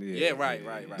bars. Yeah, right.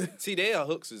 See, their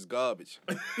hooks is garbage.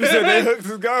 You said their hooks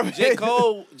is garbage. J.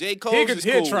 Cole's is cool.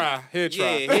 He'll try.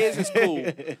 Yeah, his is cool.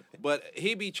 But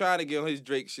he be trying to get on his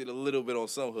Drake shit a little bit on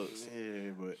some hooks.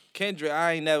 Yeah, but Kendrick,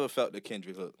 I ain't never felt the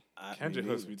Kendrick hook. Kendrick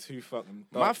hooks be too fucking.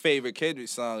 My favorite Kendrick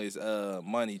song is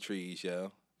Money Trees,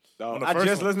 yo. I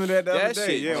just listened to that the other day.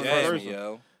 Shit Yeah, on the jammy, first one.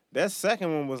 yo. That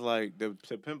second one was like the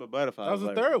To Pimp a Butterfly. That was the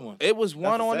like, third one. It was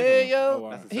one the on second there, one. yo. Oh, wow.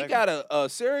 That's the He second got a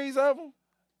series of them.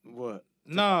 What?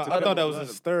 Nah, I thought that was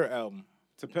his third album.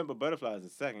 To Pimp a Butterfly is the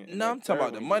second. and No, that I'm talking third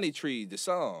about the one- Money Trees, the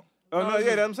song. Oh no, No, yeah, it's-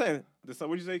 that's what I'm saying. The song.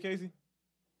 What'd you say, Casey?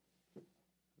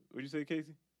 What'd you say,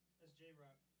 Casey?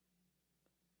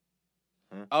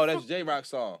 Oh, that's J-Rock's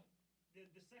song.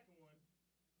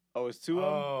 Oh, it's two of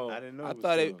Oh. them. I didn't know. I it was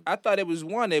thought two it. of 'em. I thought it was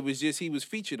one. It was just he was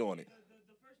featured on it.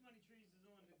 The first Money Trees is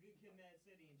on the Good Kid, Mad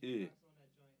City, and Yeah.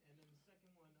 J-Rock's on that joint. And then the second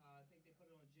one, I think they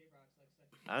put it on J-Rock's like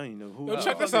second. I don't even know who. Yo,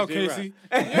 check the this fuck out, is J-Rock?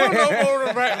 Casey. You don't know more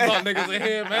to rap about niggas in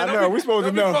here, man. I Don't know, be- we supposed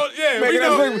to don't be know. Yeah, we Making us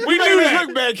know. look- We making knew us that.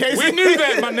 look bad, Casey. We knew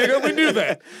that, my nigga. We knew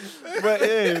that. But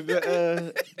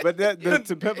yeah, but the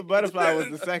To Pimp a Butterfly was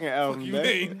the second album. You man.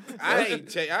 mean? I ain't even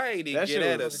That get shit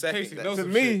at a was- second. Casey knows To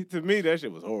some me, that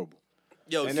shit was horrible.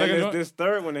 Yo, And second then joint? this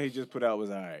third one that he just put out was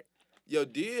all right. yo,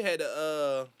 dude had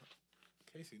to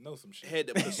Casey knows some shit. had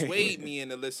to persuade me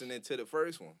into listening to the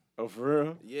first one. Oh, for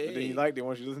real? Yeah. But then you liked it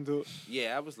once you listened to it?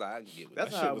 Yeah, I was like, I can get with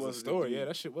That's that. how That I shit was a was story. with Yeah, you.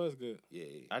 that shit was good. Yeah.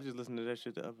 I just listened to that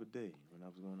shit the other day when I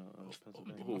was going to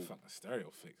Pennsylvania. My fucking stereo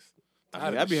fix. I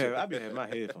Tired of be this having shit. my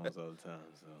headphones all the time.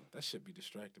 So. That shit be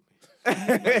distracting me.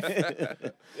 Yeah,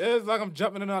 it's like I'm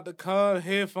jumping in and out the car,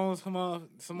 headphones come on.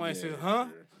 Somebody says, huh?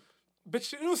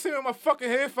 Bitch, you don't see me with my fucking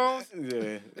headphones?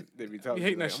 Yeah, they be talking. You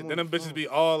hating that like, shit. I'm Then on them the bitches phone. be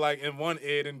all like in one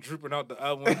ear and drooping out the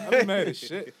other one. I'm mad as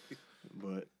shit.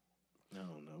 But I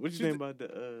don't know. What you She think about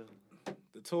the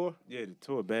The tour? the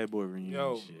tour Bad Boy reunion?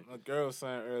 Yo, and shit. a girl was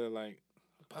saying earlier, like,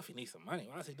 Puffy needs some money.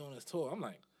 Why is he doing this tour? I'm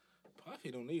like,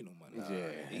 Puffy don't need no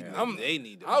money. They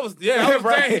need to. I was saying,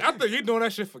 Right. I think he doing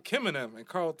that shit for Kim and them and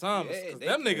Carl Thomas. Yeah, 'Cause they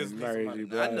them niggas need Mary some money.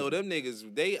 J. I know them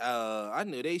niggas. I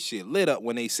knew they shit lit up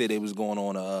when they said they was going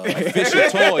on a official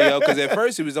tour, yo. Because at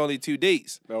first it was only 2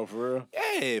 dates. No, for real.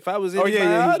 Yeah, if I was in Oh,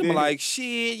 yeah, I'd he be did. like,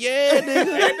 shit, yeah,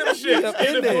 nigga. Ain't them shit. Up Ain't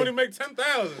in them there. only make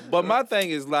 10,000. But my thing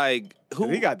is like, who?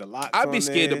 He got the locks. I'd be on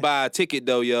scared there. to buy a ticket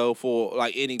though, yo, for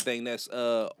like anything that's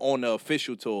on the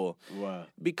official tour. Wow.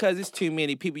 Because it's too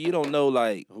many people. You don't know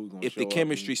like Who's gonna if show the up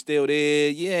chemistry's still there.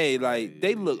 Yeah, like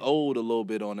they look old a little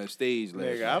bit on the stage. Last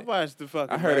Nigga, I night. watched the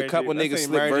fucking. I heard a Mary couple J. niggas seen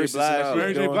slip Mary J. verses Blige and all shit that.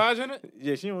 Mary J. doing- Blige in it?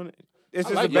 Yeah, she on it. It's I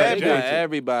just like a Yeah, bad they boy. got chick.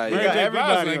 everybody. He Mary got J.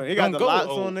 everybody Blige on it. He got don't the go locks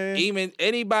old. on there. Even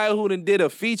anybody who done did a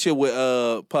feature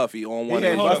with Puffy on one He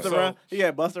of had Hold them. up, Busta so- Rhymes. He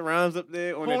had Busta Rhymes up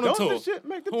there on Who that. on the Don't tour? this shit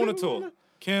make the Who on the people tour? wanna-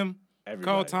 Kim, Everybody.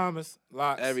 Carl Thomas,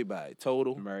 Locks. Everybody.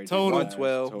 Total. Mary J. Total. Blige,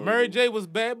 112. Total. Mary J was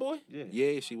bad boy? Yeah.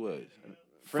 Yeah, she was.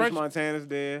 French French- Montana's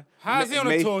there. How's he on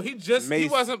the Mace- tour? He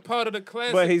Mace- wasn't part of the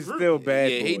classic But he's group. still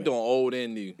bad. Yeah, he boy. doing old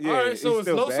and new. Yeah, All right, so he's it's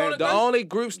still Los bad on it The then? only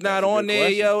groups That's not a on good there,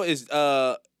 question. yo, is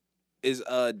is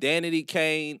Danity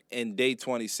Kane and Day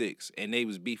 26, and they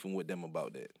was beefing with them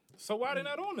about that. So why they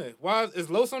not on there? Why is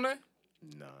Los on there?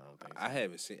 No, I don't think so. I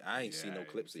haven't seen. I ain't seen no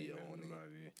clips of yo on there.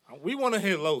 We want to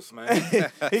hear Los, man.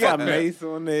 He got Mace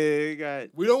on there. He got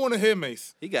We don't want to hear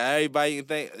Mace. He got everybody you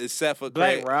think except for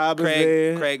Black Rob is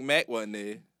there. Craig Mack wasn't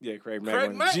there. yeah, Craig Mack.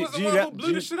 Craig Mack was the one who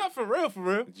blew the shit up for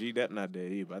real. G Dep not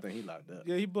dead either, but I think he locked up.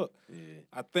 Yeah, he booked. Yeah.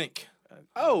 I think.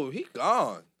 Oh, he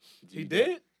gone. He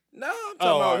did? No, I'm talking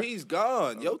Oh, about alright. he's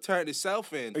gone. Yo turned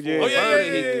himself in. Yeah. Oh,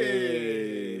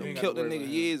 yeah. He killed the nigga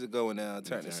years ago now.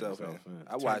 Turned himself in.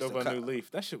 I Turned watched over a the new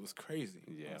leaf. That shit was crazy.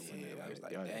 Yeah, I was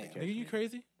like, y'all had to damn. catch Nigga, you me.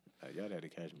 crazy? Y'all had to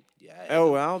catch me. Yeah.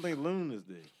 Oh, I don't think Loon is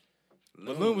there.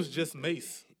 Loon was just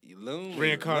Mace. Loon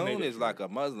Reincarnated. is like a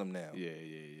Muslim now. Yeah.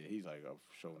 He's like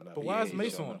showing up. But why is he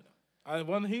Mace showing on up. it?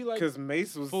 Wasn't he like Because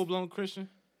Mace was full-blown Christian?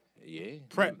 Yeah.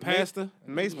 Pastor?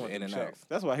 Mace want In them and out. checks.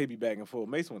 That's why he be back and forth.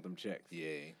 Mace want them checks.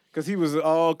 Yeah. Because he was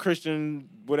all Christian,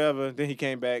 whatever. Then he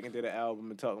came back and did an album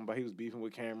and talking about he was beefing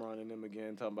with Cameron and them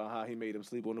again, talking about how he made him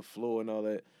sleep on the floor and all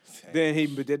that. Then he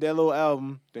did that little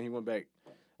album. Then he went back.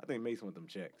 I think Mace want them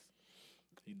checks.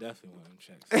 He definitely wanted them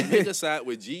checks. Nigga signed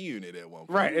with G Unit at one point.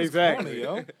 Right, He was exactly.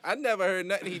 corny, yo. I never heard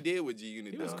nothing he did with G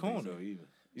Unit. He was I don't corny. think so either.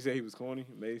 You said he was corny,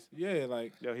 Mace? Yeah,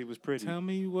 like, Yo, he was pretty. tell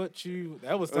me what you...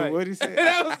 That was tight. What'd he say?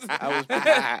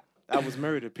 I was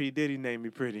murdered. P. Diddy named me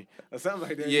pretty. Or something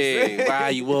like that. he Yeah, said. why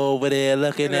you over there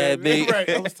looking at me? Right,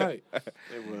 that was tight.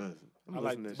 It was. I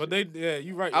like, but they, yeah,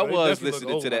 you right. I They was definitely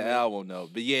listening look to old that on album though,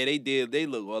 but yeah, they did. They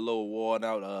look a little worn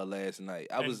out last night.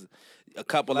 A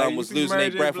couple Like, of them you was see losing Mary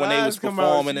their J. breath when they was Blige come out,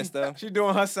 performing and stuff. She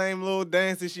doing her same little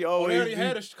dance that she Oh, always they already do.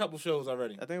 had a couple shows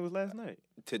already. I think it was last night.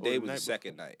 Today Or the was the night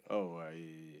second night. Oh,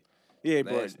 yeah. Yeah, he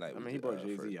brought, Last night I mean, was he the, brought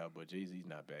Jay-Z first. out, but Jay-Z's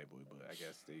not bad boy, but I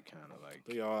guess they kind of like...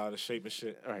 They all out of shape and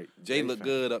shit. All right. Jay looked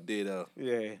good up there though.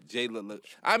 Yeah. Jay look.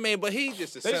 I mean, but he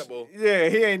just a simple. Yeah,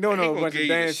 he ain't doing He no gonna bunch give of you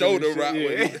the dancing. shoulder and shit, rock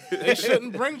yeah. with They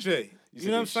shouldn't bring Jay. You said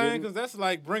know what I'm they saying? shouldn't? Because that's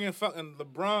like bringing fucking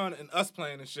LeBron and us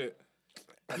playing and shit.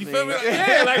 You mean, feel me? Like,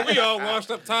 yeah, like we all washed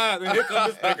up tired, and here come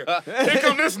this nigga. Here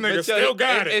come this nigga, But yo, still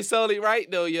got it. It's only right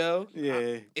though, yo.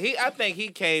 Yeah. I think he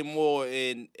came more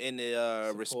in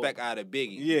the respect out of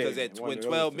Biggie. Yeah, Because one when of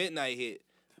 12 those. Midnight hit,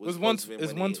 Is supposed to be when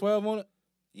they 112 on it?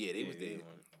 Yeah, they was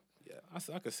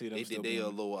there. I could see them. They still did their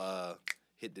being- little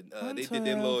hit the they did 112.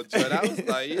 their little joint. I was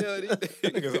like, yeah,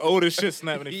 Niggas old as shit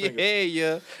snapping their fingers.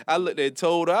 yeah. I looked at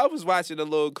told her I was watching the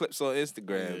little clips on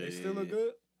Instagram. They still look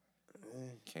good.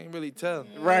 Can't really tell.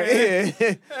 Right, yeah.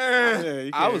 Yeah,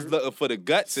 you I was can't- looking for the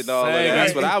guts and all that. Same.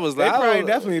 That's what I was They like. probably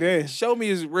definitely there. Show me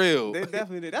it's real. They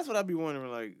definitely did. That's what I be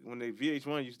wondering. Like when they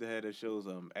VH1 used to have their shows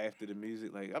after the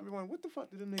music. Like I be wondering, what the fuck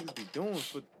did them niggas be doing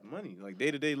for money? Like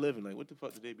day to day living. Like what the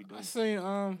fuck did they be doing? I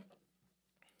seen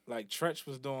like Tretch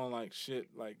was doing like shit,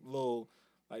 like little,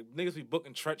 like niggas be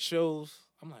booking Tretch shows.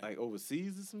 I'm like Like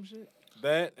overseas or some shit.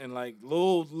 that, and like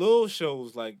little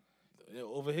shows like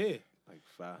over here. Like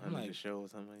 500 like- a show or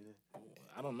something like that.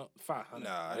 I don't know, 500.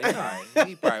 Nah,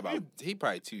 he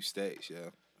probably 2 stacks,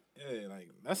 yo. Yeah, like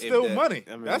that's If still that- money.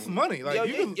 I mean- That's money.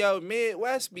 Like Yo,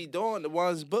 Midwest be doing the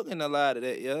ones booking a lot of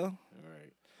that, yo. All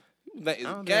right. Like, I it's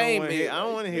don't, game, I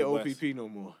don't want to hear Midwest. OPP no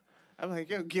more. I'm like,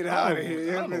 yo, get I out don't, of here.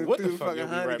 I don't know Yo, what the threw fuck fucking you'll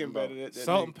be rapping Heineken about. better than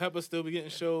Salt that and Pepper still be getting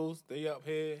shows. They up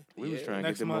here. We was Yeah. trying to get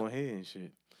Next them month. on here and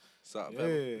shit. Salt and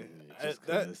Yeah, pepper. Just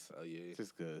that, cause. Oh yeah,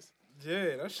 Just cause.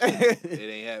 yeah, that shit. it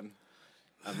ain't happening.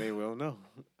 I mean, we don't know.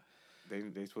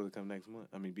 They supposed to come next month.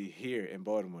 I mean, be here in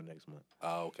Baltimore next month.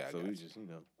 Oh, okay. I So got we you. just,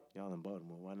 y'all in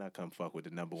Baltimore. Why not come fuck with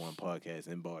the #1 podcast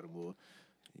in Baltimore?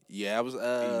 Yeah, I was.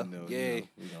 Even though, Yeah,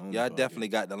 we the only y'all podcast. definitely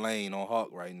got the lane on Hawk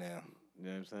right now. You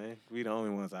know what I'm saying? We the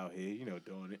only ones out here,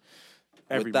 doing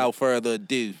it. Without further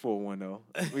ado,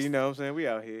 410. Well, you know what I'm saying? We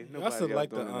out here. I Nobody still else like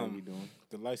doing it like we doing.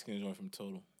 the light skin joint from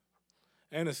Total,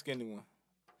 and the skinny one.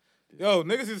 Yo,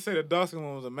 niggas used to say the dark skin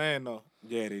one was a man though.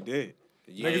 Yeah, they did.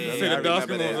 yeah, Niggas I say the remember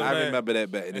Dawson that. was a I man. remember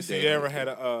that back in the And day. Sierra had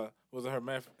a was it her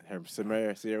man?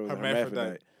 Sierra was a Hermaphrodite.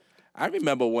 hermaphrodite. I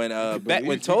remember when can back believe-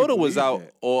 when you can Total was believe out,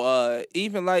 that. or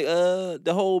even like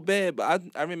the whole band. But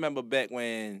I remember back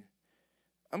when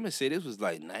I'm gonna say this was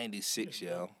like '96,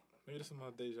 yo, Maybe this is my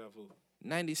deja vu.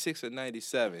 '96 or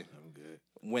 '97. I'm good.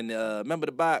 When remember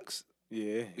the box?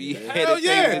 Yeah. We yeah. had Hell the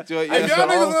yeah! thing with your- Hey, yeah. y'all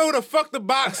niggas know who the fuck the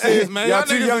box is, man. Y'all Y'all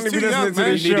too niggas young is to be too young, listening to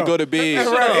man. this You need to show. go to bed.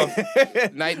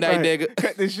 Right. Night, night, Right. nigga.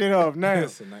 Cut this shit off now.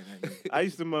 Listen, night, night, night. I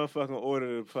used to motherfucking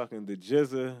order the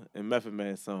Jizza and Method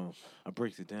Man song. I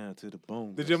breaks it down to the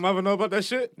bone. Did your mother know about that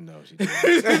shit? No, she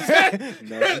didn't.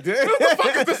 No, she didn't. What the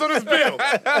fuck is this on this bill?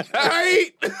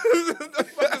 Right? What the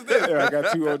fuck is this? Yeah, I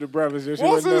got 2 older brothers. She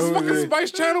What's wouldn't know this who fucking it is.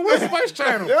 Spice Channel? What's Spice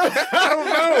Channel?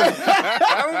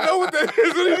 I don't know what that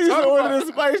is. What are I you used to talking order about?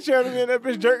 the Spice Channel and that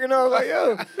bitch jerking off. Like,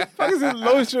 yo, fuck is this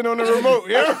lotion on the remote?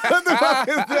 Yo, what the fuck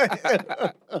is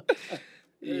that?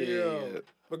 Yeah.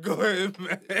 But go ahead,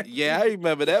 man. Yeah, I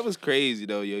remember that was crazy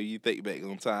though, yo. You think back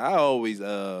on time. I always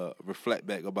reflect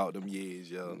back about them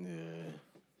years, yo. Yeah.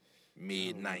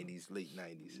 Mid '90s, late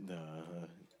 '90s. Nah.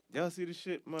 Y'all see the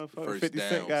shit, motherfucker? First 50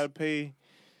 Cent downs. got to pay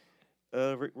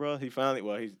Rick Ross. He finally,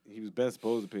 well, he was been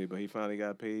supposed to pay, but he finally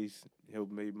got paid. He'll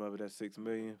made mother that $6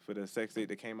 million for the sex tape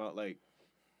that came out like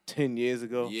 10 years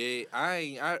ago. Yeah,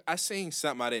 I seen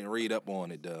something I didn't read up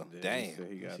on it though. Yeah, Damn. He said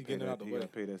he got He to pay getting it that. out the He way.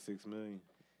 got to pay that $6 million.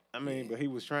 I mean, but he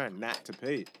was trying not to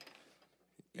pay it.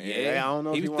 And Yeah, I don't know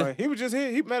if he was wanted. He was just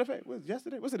here. Matter of fact, was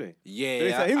yesterday? What's today?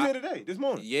 Yeah, He was here today, this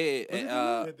morning. Yeah,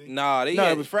 today? nah, they No,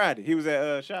 had, it was Friday. He was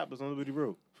at Shoppers on Liberty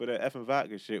Road for that effing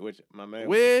vodka shit, which my man.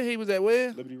 where he was at?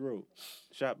 Where? Liberty Road,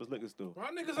 Shoppers liquor store. Why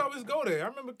niggas always go there? I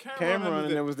remember Cameron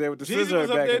and was there with the Jeezy scissor was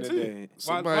up back there in the too. day. Why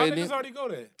Somebody niggas did- already go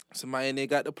there? Somebody in there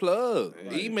got the plug.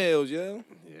 Yeah. Emails, yo.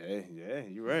 Yeah,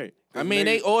 you're right. I mean,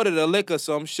 they ordered a liquor,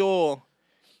 so I'm sure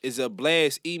it's a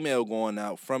blast email going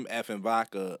out from F and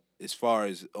Vodka as far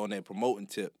as on their promoting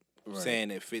tip, saying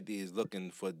that 50 is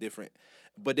looking for different.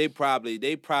 But they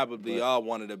probably are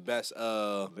one of the best.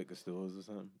 liquor stores or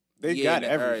something. They Yeah, got in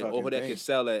the every area, fucking or that thing. can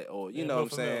sell it, or you know what I'm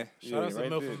saying. Shout out to right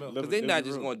Milk there. and Milk. Because Liberty they not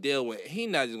just Road. gonna deal with. He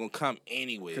not just gonna come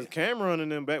anywhere. Because Cameron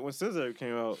and them back when Scissor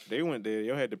came out, they went there.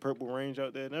 Yo had the purple range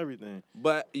out there and everything.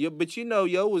 But yo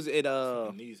was at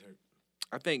My knees hurt.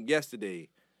 I think yesterday,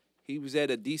 he was at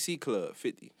a DC club,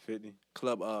 50 50.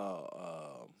 club.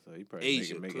 So he probably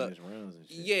Asia making club. his rounds and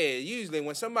shit. Yeah, usually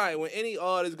when any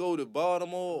artists go to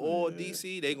Baltimore or Yeah.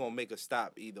 DC, they gonna make a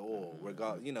stop either or,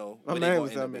 regard. You know. My where they man gonna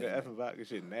was end telling me up the at. effing vodka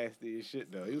shit nasty as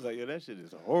shit though. He was like, yo, that shit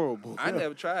is horrible. I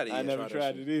never tried it. I yet. never Try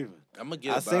that tried shit. it either. I'm gonna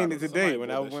get. I a seen bottle. it today Somebody when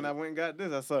bought that I shit. went and got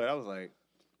this. I saw it. I was like,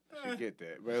 I should get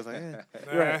that. But I was like, Nah,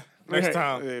 right. next Right.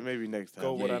 time. Yeah, maybe next time.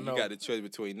 Go Yeah, what I you know. got the choice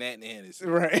between that and Hennessy.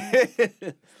 Right.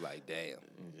 It's like, damn.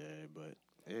 Yeah, but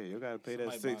yeah, you gotta pay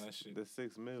that Somebody buying that shit. the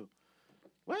 $6 million.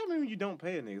 What happens when you don't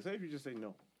pay a nigga? Say if you just say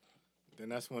no. Then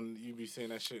that's when you be saying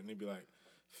that shit and they be like,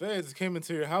 feds came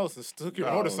into your house and took your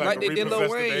Oh, motorcycle. Like they did Lil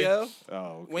repossessed Wayne, today. yo. Oh,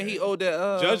 okay. When he owed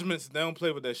that Judgments, they don't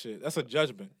play with that shit. That's a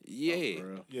judgment. Yeah. For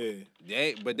real.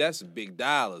 Yeah. But that's big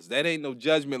dollars. That ain't no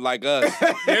judgment like us.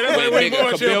 Yeah, that's When like when you go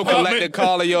nigga at your bill collector apartment.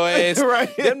 calling your ass.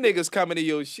 Right. Them niggas coming to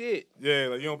your shit. Yeah,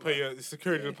 like you don't pay your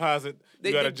security deposit. They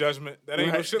You got a did- judgment. That ain't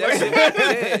no Right. shit That like shit, that.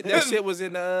 yeah, that shit was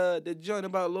in the joint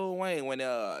about Lil Wayne when the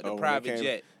Oh, when they private came-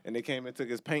 jet. And they came and took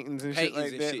his paintings and Paintings shit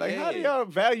like and that. shit, Like, how do yeah. y'all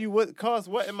value what costs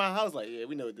what in my house? Like, yeah,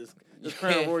 we know this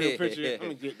Crown Royal picture. Let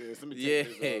me get this. Let me Yeah,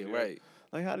 take this off, right.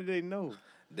 Like, how did they know?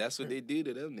 That's what they do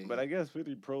to them niggas. But I guess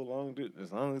 50 prolonged it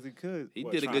as long as he could. he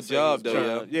What, did a trying good to say he was job though, Trying-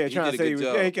 yo. Yeah, he trying did to a say he good was.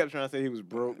 job. Yeah, he kept trying to say he was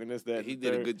broke and this, that. He and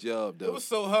did a third. good job though. It was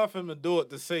so hard for him to do it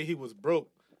to say he was broke,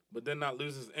 but then not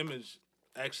lose his image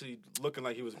actually looking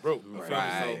like he was broke. You feel me?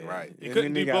 Right, So right. He And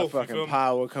couldn't then be he got both. You fucking feel me?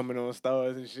 power coming on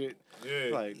stars and shit. Yeah.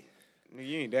 Like, nigga,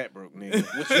 you ain't that broke,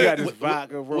 nigga. You got this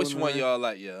vodka rolling Which one around. y'all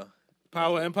like, yo?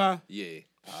 Power Empire. Yeah.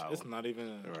 It's not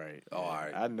even. Right. Oh, all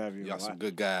right. I never even Y'all some watched.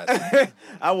 good guys.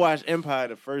 I watched Empire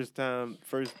the first time.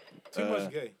 Too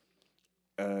much gay.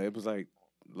 It was like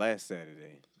last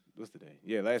Saturday. What's the day?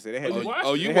 Yeah, last Saturday. They had Oh, the- you watched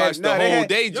Oh, it? you They watched had- the no, they whole had-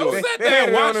 day Yo, joint. sat They there had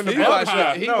and one watched in the it. He watched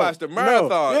barbershop. the- he No, watched the no.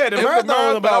 marathon. Yeah, the It was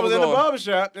marathon. But I was in the on.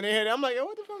 barbershop, and they had. I'm like, yo,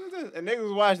 what the fuck is this? And niggas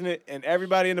was watching it, and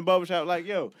everybody in the barbershop like,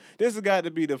 yo, this has got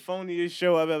to be the phoniest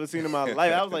show I've ever seen in my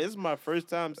life. I was like, this is my first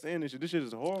time seeing this shit. This shit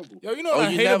is horrible. Yo, you know Oh, what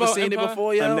I you hate never about seen Empire? it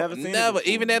before, yo? I never seen it before.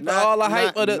 Even after Not- all the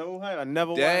hype not- of the. No hype. I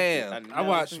never Damn. watched it. I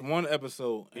watched one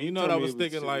episode, and you know what I was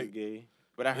thinking like. gay.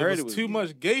 But I It heard was too gay.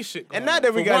 much gay shit going And not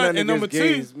that we on. got For one, nothing and number against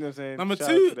two, gays, you know what I'm saying? number Shout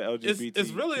out two, to the it's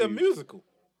really a LGBTQ. musical.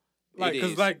 Like, It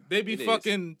cause is. like they be It is.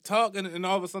 fucking talking, and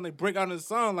all of a sudden they break out in the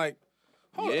song. Like,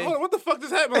 hold Yeah. on, what the fuck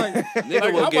just happened? Like, Nigga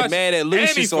like, will I get watched mad at Annie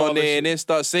Lucius for all on this there and shit. then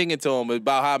start singing to him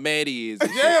about how mad he is.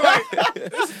 Yeah, like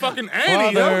this is fucking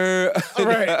Annie, yo. Father.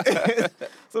 Right.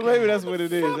 So maybe that's what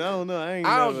it is. I don't know. I ain't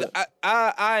I, never. don't,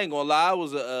 I ain't gonna lie. I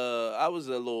was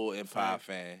a little Empire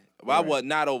fan. Well, I Right. was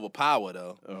not overpowered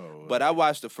though. Oh, But I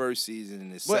watched the first season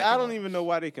and the But second. I don't one. even know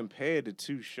why they compared the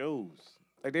two shows.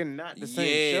 Like they're not the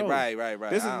same Yeah, show. right.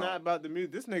 This is I don't- not about the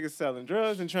music. This nigga's selling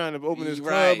drugs and trying to open his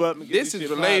Right. club up. And get This this is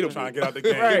shit relatable. popping. Trying to get out the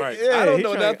game, Right. right? Yeah, I don't he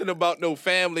know tryna- nothing about no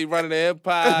family running the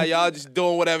empire. Y'all just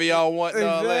doing whatever y'all want and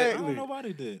all that. I Exactly. don't know why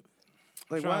they did.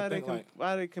 Like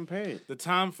why they compare it? The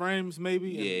time frames, maybe.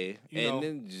 Yeah, and and know,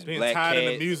 then just being black tied cast,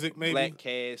 in the music, maybe black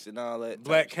cast and all that.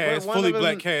 black cast, fully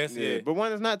black cast. Yeah, but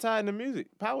one is not tied to music.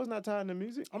 Power's not tied to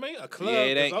music. I mean, a club. Yeah,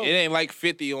 it ain't like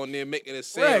 50 on there making a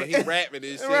sound. Right. He rapping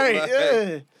and shit. Right? Like,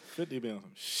 Yeah. 50 be on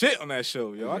some shit on that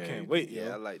show, yo. I Yeah, can't wait, yeah, I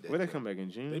yo. like that. When they come back in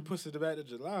June? They pushed it back to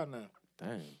July now.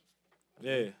 Dang.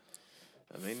 Yeah.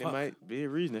 I mean, there might be a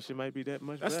reason that shit might be that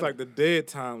much. That's better. like the dead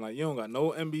time. Like, you don't got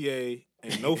no NBA,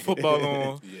 ain't no football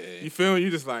on. Yeah. You feel me? You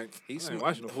just like, He's I ain't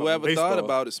watching no fucking whoever baseball. thought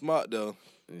about it smart though.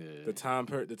 Yeah. The time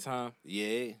time.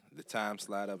 Yeah, the time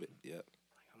slide of it. Yep.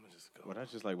 I'm gonna just go. Well,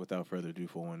 that's just like without further ado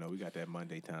for one though. We got that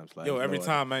Monday time slide. Yo, every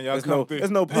time, man, y'all There's come no, through.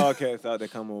 there's no podcast out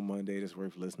that come on Monday that's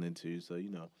worth listening to. So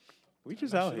we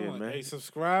just out here, man. Hey,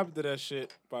 subscribe to that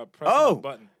shit by pressing the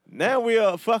button. Now we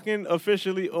are fucking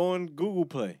officially on Google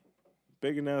Play.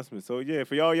 Big announcement. So yeah,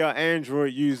 for y'all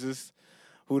Android users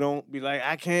who don't be like,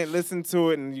 I can't listen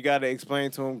to it, and you got to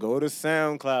explain to them, go to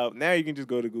SoundCloud. Now you can just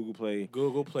go to Google Play.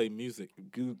 Google Play Music.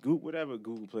 Google, whatever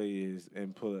Google Play is,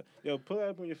 and pull it. Yo, pull it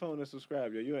up on your phone and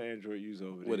subscribe. Yo, you're an Android user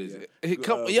over there. What is yeah. it? Hey,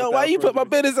 come, Without yo, why you put my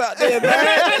further business out there, man?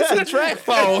 That's a track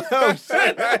phone. Oh,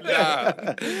 shit. Nah.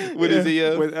 What is it,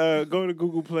 yo? Go to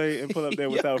Google Play and pull up there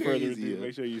You're without further crazy, ado. yo.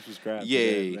 Make sure you subscribe. Yeah,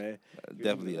 to that, man.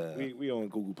 definitely. We on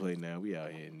Google Play now. We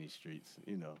out here in these streets,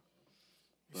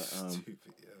 But Stupid,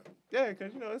 yeah,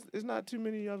 because it's not too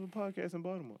many other podcasts in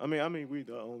Baltimore. I mean, we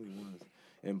the only ones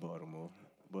in Baltimore.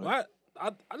 But Well,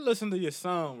 I listened to your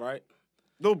song, right?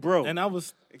 no, bro. And I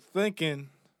was thinking,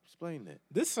 Explain that.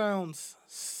 this sounds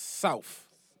south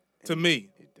to me.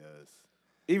 It does.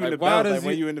 Even Like, the why bounce, does like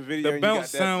when it- you in the video, the and you got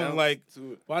bounce that sound bounce like-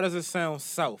 to it. Why does it sound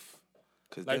south?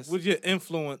 Cause Like, that's what's your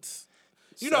influence?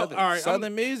 Southern, all right,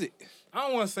 Southern music. I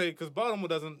don't want to say because Baltimore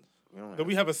doesn't. don't Do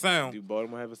we have a Do sound?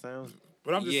 Baltimore have a sound?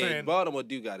 But I'm just Yeah, saying. Baltimore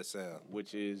do got a sound.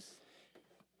 Which is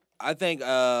I think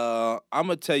I'm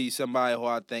gonna tell you somebody who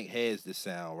I think has the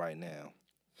sound right now.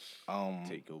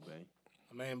 Take Obey.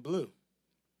 Man, Blue.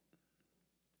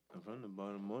 I'm from the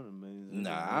Baltimore, man.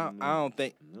 Nah, I don't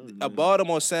think a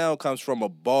Baltimore sound comes from a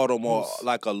Baltimore, Moose.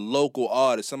 like a local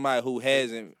artist, somebody who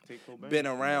hasn't Take Obey. been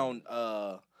around.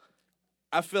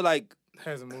 I feel like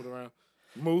Hasn't moved around.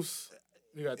 Moose.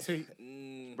 You got T.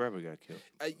 Brother got killed.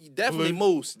 Definitely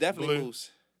Blue. Moose. Definitely Blue.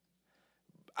 Moose.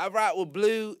 I ride with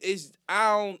Blue.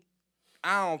 I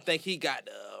don't think he got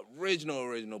the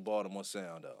original Baltimore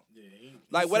sound though. Yeah,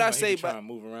 Like what I say, trying but to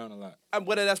move around a lot.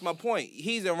 that's my point.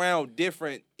 He's around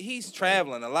different. He's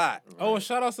traveling a lot. Oh, and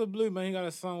shout out to Blue, man. He got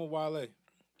a song with Wale.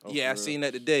 Yeah, I seen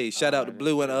that today. Shout out to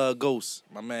Blue and Ghost.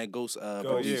 My man Ghost. Oh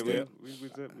produced yeah, that. we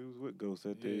was with Ghost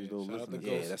that day. Yeah, Go shout out listen. to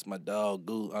Yeah, Ghost. that's my dog,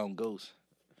 Ghost.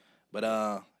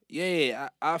 But yeah,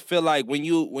 I feel like when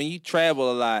you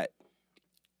travel a lot,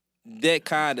 that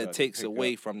kind start of to takes pick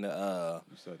away up. from the.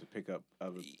 You start to pick up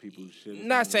other people's shit.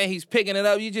 Not saying he's picking it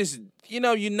up. You just you're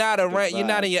not around. You're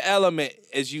not in your element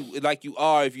as you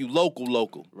are if you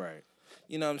local. Right.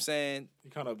 You know what I'm saying?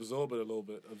 You kind of absorb it a little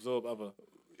bit. Absorb other.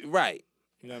 Right.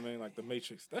 You know what I mean? Like the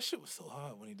Matrix. That shit was so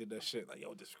hard when he did that shit. Like,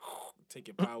 yo, just take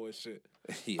your power and shit.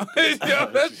 Yeah.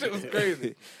 Yo, that shit was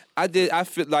crazy. I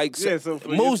feel like Yeah, so for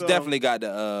your Moose song- definitely got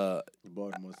the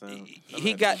Baltimore sound.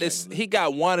 he got this. He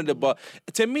got one of the.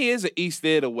 To me, it's an East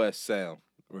or the West sound.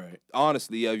 Right.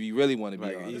 Honestly, if you really want to be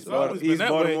Like honest, East, always been East that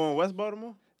Baltimore way. and West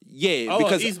Baltimore. yeah, Oh,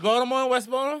 because East Baltimore and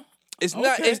West Baltimore? it's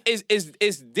not. Okay.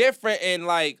 It's different. And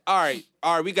like, all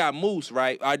right, we got Moose,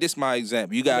 right? All right, this is my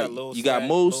example. You got Lil you got Stack,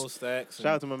 Moose. Lil Stacks, Shout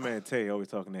out to my man Tay, always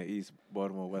talking that East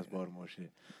Baltimore, West Baltimore shit.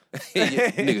 Yeah,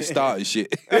 nigga starting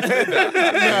shit. No.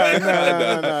 It's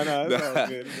all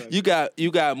good. It's all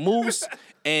You got Moose,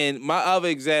 and my other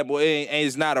example, and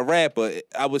it's not a rapper.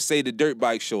 I would say the Dirt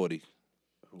Bike Shorty.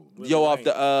 Yo, off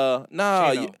the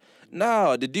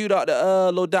Chino. the dude off the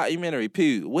little documentary.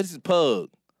 Pew, what's his pug?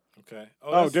 Okay.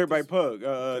 Oh, that's- Dirt Bike Pug.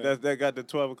 That got the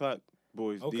 12 o'clock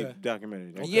boys Okay. deep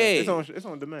documentary. Yeah. It's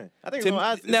on demand. I think To-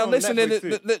 now listen to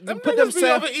Them put them niggas be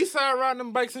sound. over East Side riding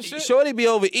them bikes and shit. Shorty be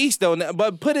over east though,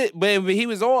 but he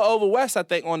was on over west, I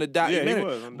think, on the documentary.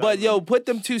 was on the But yo, documentary. put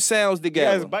them two sounds Yeah,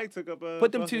 together. his bike took up.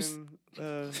 Put them two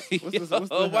what's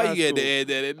the Why high you had to school? add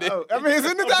that in there? Oh, I mean, it's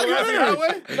in the Pulaski documentary.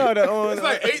 Highway? No, the on. It's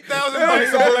like 8,000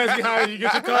 bikes on Pulaski Highway. You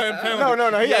get your car impounded.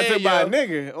 No. He got Yeah, took by a yo.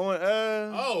 nigga on.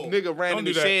 Oh. Nigga ran Don't in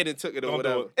do the that. shed and took it or Don't do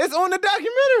whatever. it. It's on the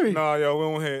documentary. Nah, yo, we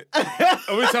won't hit.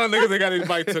 We telling niggas they got these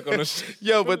bike took on the shit.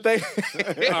 Yo, but think.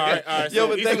 All right. Yo, So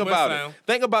but East think and West about sound. it.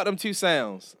 Think about them two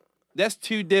sounds. That's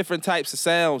two different types of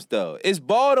sounds, though. It's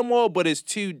Baltimore, but it's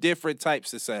two different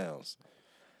types of sounds.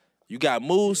 You got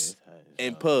Moose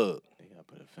and Pug. They gotta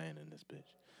put a fan in this bitch.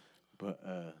 But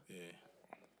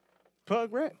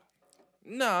Pug rap.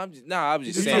 I was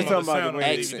just You saying talking about the sound way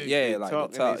on accent, DVD. like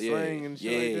talk the talk, and they slang and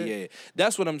shit like that? yeah.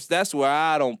 That's where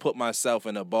I don't put myself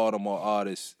in a Baltimore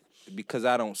artist because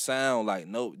I don't sound like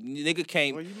no nigga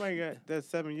can't. Well, you might got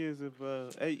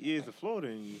that 8 years of Florida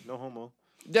in you. No homo.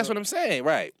 That's what I'm saying,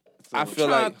 right? So I I'm feel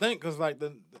trying like to think, cause like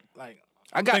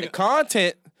I got the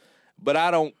content, but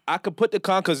I could put the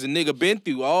cause the nigga been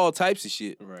through all types of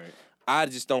shit. Right. I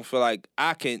just don't feel like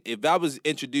I can. If I was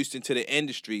introduced into the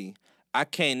industry, I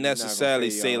can't You're not gonna necessarily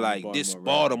say say y'all like in this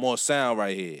Baltimore Baltimore sound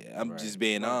right here. I'm Right. just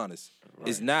being honest.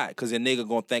 It's Right. not because a nigga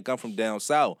gonna think I'm from down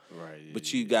south. Right. Yeah,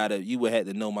 But yeah, you would have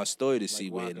to know my story to see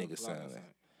like where a Waka nigga Flocka sound like.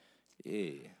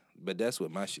 Yeah, but that's where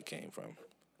my shit came from.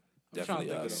 I'm trying to Definitely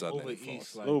think of the southern over influence.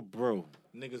 east, like Little bro.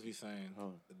 niggas be saying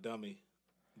Oh. dummy,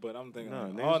 but I'm thinking No,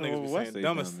 like, niggas all from niggas over be west saying say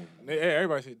dumbest. dummy.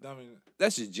 Everybody say dummy.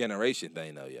 That's just generation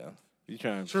thing though, yo. You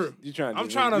trying? True. You trying? I'm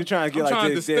trying to- You trying to get I'm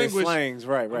trying like to their distinguish- slangs,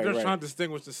 right? I'm Right. just Right. trying to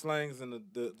distinguish the slangs and the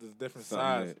different Something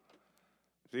sides. that-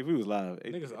 See, if we was live,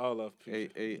 Niggas all love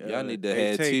people. Y'all need to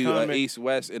have Tay, two comment, east,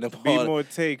 west, in the Be part. more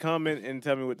Tay, comment and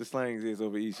tell me what the slangs is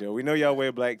over east, yo. We know y'all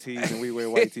wear black tees and we wear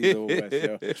white tees over west,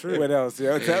 yo. True. What else,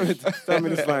 yo? Tell me the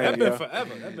That slang, been yo.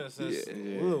 forever. That been since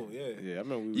Yeah. Lil, yeah. Yeah, I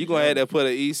remember we You was gonna have young. to put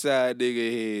an east side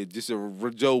nigga here, just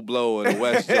a Joe Blow and a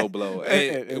West Joe Blow.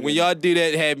 And when y'all do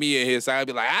that, have me in here, so I'd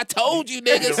be like, I told you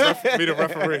niggas. Be the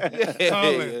referee.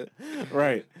 Call in.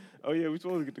 Right. Oh yeah, we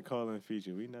supposed to get the call-in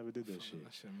feature. We never did that shit.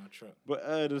 That shit in my truck.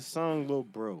 But the song Lil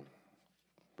Bro,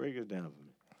 break it down for me.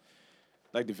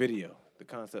 Like the video, the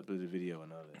concept of the video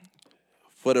and all that.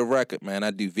 For the record, man,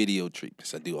 I do video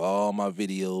treatments. I do all my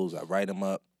videos. I write them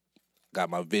up.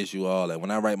 Got my visual, all that. When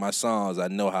I write my songs, I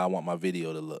know how I want my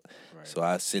video to look. Right. So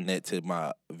I send that to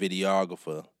my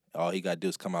videographer. All he got to do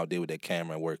is come out there with that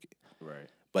camera and work it. Right.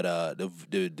 But the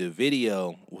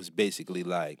video was basically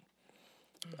like,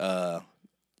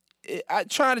 I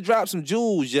trying to drop some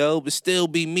jewels, yo, but still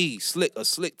be me, a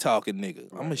slick talking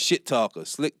nigga. Right. I'm a shit talker,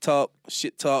 slick talk,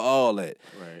 shit talk, all that.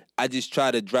 Right. I just try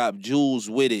to drop jewels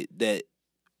with it that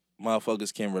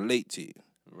motherfuckers can relate to.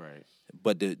 Right.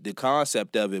 But the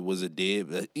concept of it was a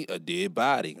dead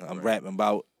body. I'm rapping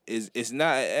about it's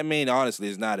not. I mean, honestly,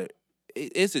 it's not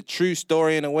it's a true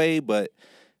story in a way, but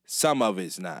some of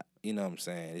it's not. You know what I'm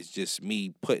saying? It's just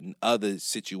me putting other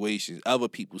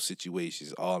people's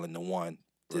situations, all into one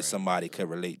that somebody could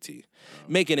relate to,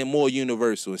 making it more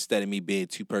universal instead of me being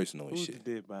too personal and Who's shit.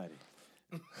 the dead body?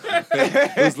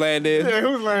 Who's laying there? Yeah,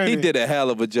 who's laying He there? did a hell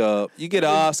of a job. You get an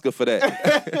Oscar for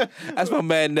that. That's my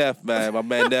man Neff, man. My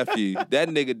man nephew. That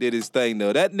nigga did his thing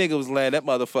though. That nigga was laying that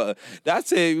motherfucker. I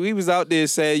said we was out there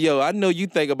saying, yo, I know you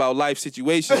think about life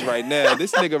situations right now.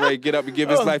 This nigga ready to get up and give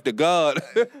his life to God.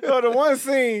 So the one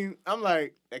scene, I'm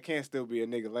like, that can't still be a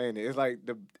nigga laying there. It's like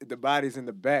the body's in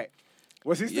the back.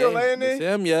 Was he still laying there? It's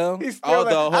him, yo. He's still All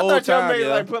like, the I whole thought y'all time, made yo.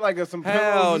 like put like some pillows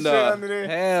Hell and shit no. under there.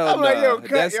 Hell I'm like, yo, no. cut,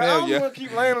 That's yo, him, I'm yo. gonna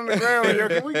keep laying on the ground, yo.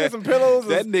 Can we get some pillows?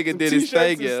 That and nigga some did his t-shirts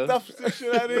thing, and yo. Stuff some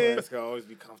shit out there. It's gonna always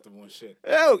be comfortable and shit.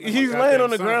 Yo, he's goddamn laying on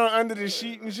the son. ground under the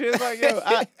sheet and shit. It's like, yo,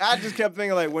 I just kept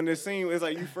thinking like when the scene is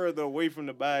like you further away from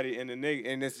the body and the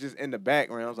nigga and it's just in the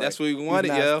background. I was That's like, what we wanted,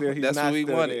 he's not yo. still- he's That's not what we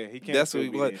still wanted. there. He can't That's what still we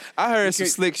be wanted. there. I heard He some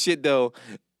can't- slick shit though.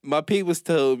 My peoples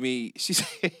told me, she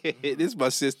said, this is my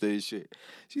sister and shit.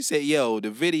 She said, yo,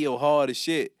 the video hard as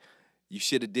shit. You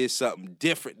should have did something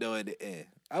different though at the end.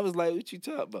 I was like, what you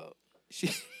talking about?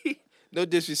 She, no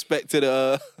disrespect to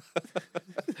the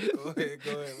Go ahead,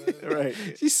 man. Right.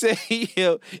 She said,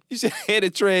 yo, you should have had a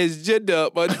transgender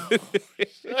up under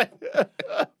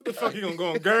The fuck you gonna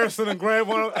go on Garrison and grab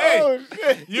one of them? Hey, Oh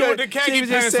shit. you with the khaki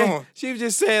pants on. She was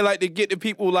just saying like to get the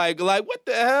people like what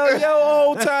the hell, yo,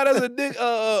 whole time there's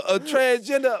a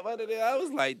transgender up under there. I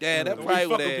was like, damn, that We probably fuck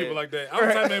would with people have. like that. I'm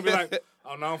the type of man be like,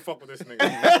 oh no, I don't fuck with this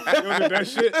nigga. You don't do that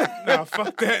shit? Nah,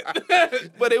 fuck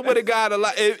that. But it would have got a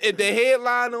lot. If the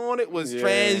headline on it was Yeah.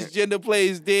 transgender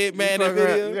plays dead man in Fuck around-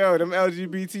 video. Yo, them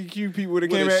LGBTQ people would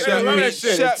have came Would've at shut me. me-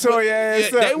 shut- Tore your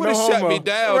ass Yeah, up. they would have no shut homo. me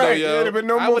down right. though, yo. There'd have been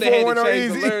no I more would have had 410 to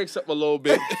change easy. the lyrics up a little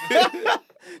bit.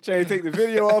 Trying to take the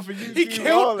video off of YouTube. He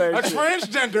all killed that a shit.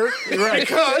 transgender Right.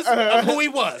 because of who he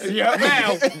was. Yeah.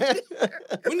 Now,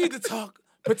 we need to talk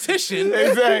petition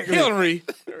Exactly. Hillary.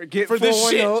 Get for this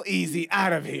 410 easy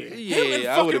out of here. and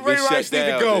Yeah, I would have fucking been Ray shut Rice need to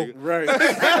down. go. nigga. Right.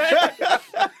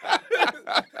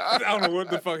 I don't know what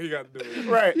the fuck he got to do with it.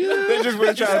 Right. They just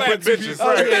would try to Slap put two bitches. people-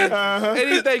 Oh, yeah. Uh-huh.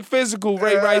 Anything physical,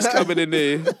 Ray Rice coming in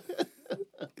there.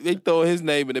 They throw his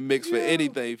name in the mix for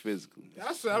anything physical.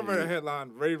 I read a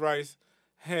headline. Ray Rice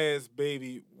has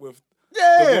baby with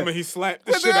Yeah. the woman he slapped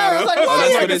the But shit then out I of. was like, Oh, why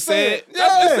that's you what niggas it said?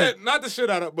 Yeah. Not the shit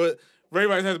out of, but Ray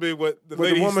Rice has a baby with the But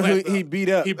lady the woman slapped he beat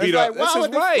up. He That's beat up. like, That's why his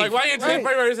would this- wife. Like, why ain't Right.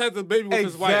 Ray Rice had the baby with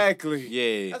his wife? Exactly.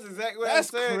 Yeah. That's exactly what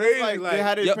That's I'm saying. crazy, It's like, like-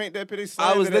 how they Yep. paint that picture.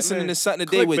 I was listening to something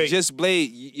today with Clickbait. Just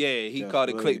Blade. Yeah, he called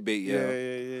it clickbait.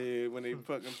 Yeah. When they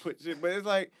fucking put shit, but it's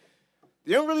like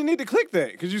you don't really need to click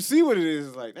that because you see what it is.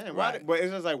 It's like, damn, why? Right. But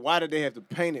it's just like, why did they have to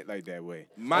paint it like that way?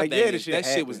 My like, thing the is that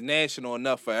shit was happened. national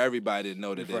enough for everybody to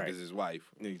know that that Right. was his wife.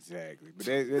 Exactly, but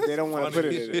they don't want to put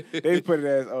it. They put it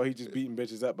as, oh, he just beating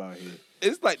bitches up out here.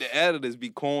 It's like the editors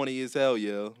be corny as hell,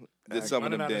 yo. Like, Some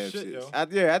of them running out damn of shit, shits. yo.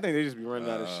 I think they just be running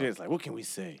out of shit. It's like, what can we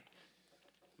say?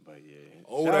 But yeah,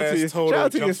 Old shout out to ass your- Toto shout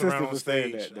out to your jumps sister around for on saying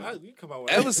stage. that, though. You come out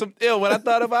with That was some ill. When I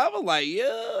thought about it, I was like,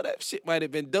 yo, that shit might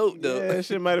have been dope, though. Yeah, that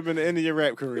shit might have been the end of your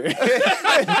rap career.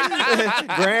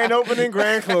 Grand opening,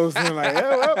 grand closing. Like,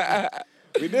 yeah, well,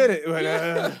 we did it.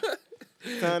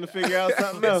 But time to figure out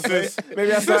something else.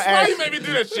 Maybe I start Why you acting. made me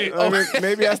do that shit?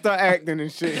 Maybe I start acting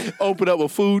and shit. Open up a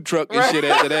food truck and shit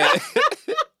after that.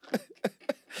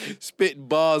 Spitting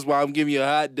bars while I'm giving you a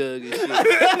hot dog and shit.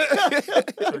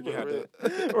 Turkey hot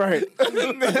dog. Right.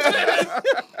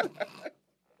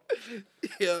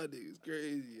 Yo, niggas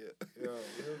crazy. Yeah. Yo,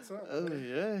 real talk. Oh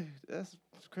yeah, that's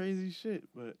crazy shit.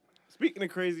 But speaking of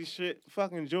crazy shit,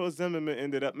 fucking George Zimmerman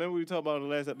ended up. Remember we talked about in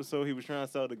the last episode? He was trying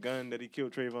to sell the gun that he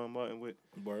killed Travon Martin with,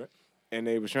 Word. and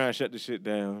they was trying to shut the shit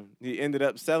down. He ended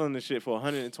up selling the shit for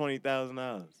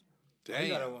 $120,000. He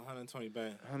got Damn. 120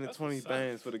 bands. 120 That's what's up.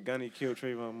 bands for the gun he killed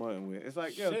Travon Martin with. It's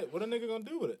like, yo, Shit, what a nigga gonna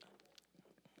do with it?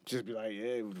 just be like,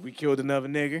 yeah, we killed another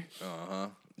nigga. Uh-huh.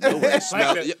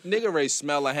 Nigga Ray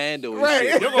smell a handle and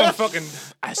shit. You're gonna fucking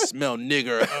I smell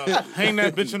nigger. hang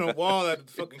that bitch on the wall at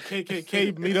the fucking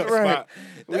KKK meetup Right. spot.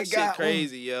 That We shit got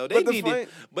crazy, yo. But They the need to, fight-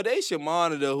 but they should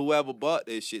monitor whoever bought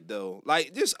that shit though.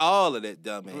 Like just all of that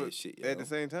dumb ass But shit. Yo. at the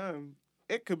same time,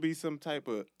 it could be some type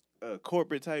of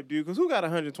corporate type dude. Because who got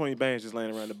 120 bands just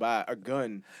laying around to buy a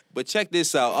gun? But check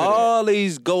this out. All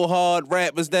these go hard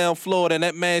rappers down Florida, and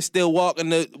that man still walking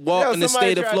the Yo, state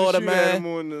somebody of tried to Florida, shoot at him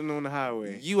man. on the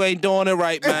highway. You ain't doing it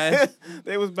right, man.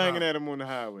 They was banging at him on the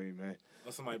highway, man.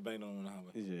 Or somebody banged on the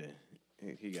highway.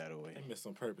 Yeah, he got away. They missed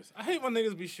on purpose. I hate when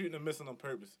niggas be shooting and missing on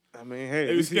purpose. I mean, hey, They at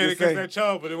be least he scared can to catch say- that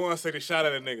child, but they want to say they shot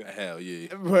at a nigga. Hell yeah.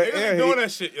 But Niggas yeah, be doing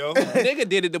that shit, yo. Nigga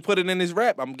did it to put it in his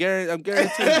rap. I'm guaranteeing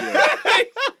you.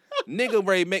 Nigga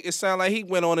Ray make it sound like he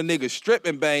went on a nigga strip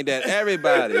and banged at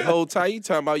everybody. The whole time you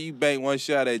talking about you banged one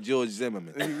shot at George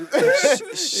Zimmerman.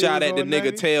 Shot at the on nigga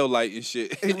 90. tail light and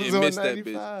shit. He and was on missed that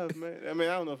bitch. 95, man. I mean,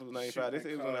 I don't know if it was 95. They say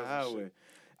it was on the Shooting cars and highway. shit.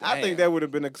 I Damn. think that would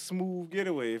have been a smooth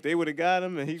getaway if they would have got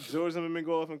him and George Zimmerman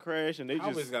go off and crash and they I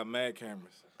always just. got mad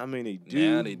cameras. I mean, they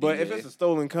do. Now they do, but if yeah. it's a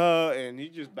stolen car and he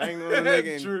just bang on the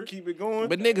nigga and True. keep it going,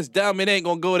 But niggas dumb, it ain't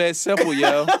gonna go that simple,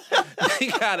 yo. He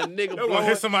got a nigga Yo, gonna blowing.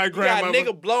 hit somebody He got a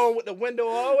grandmother. nigga blowing with the window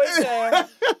all the way down.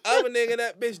 Other nigga,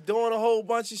 that bitch doing a whole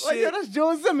bunch of like, yo, shit. that's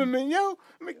George Zimmerman, yo.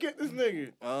 Let me get this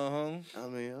nigga. Uh-huh. I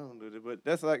mean, I don't do that, but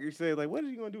that's like you say, like, what are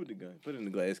you gonna do with the gun? Put it in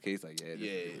the glass case, like, yeah, this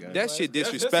is the gun. That shit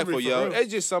That's disrespectful, history for yo. real. That's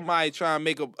just somebody trying to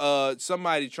make a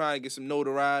somebody trying to get some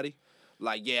notoriety.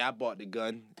 Like, yeah, I bought the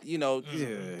gun. You know, Yeah.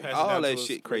 Pass it all down that to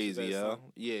shit us, crazy, that's yo.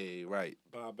 something. Yeah, right.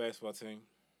 By our basketball team.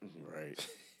 Right.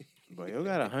 But you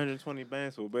got 120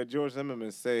 bands for it. But George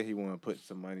Zimmerman said he want to put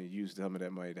some money, use some of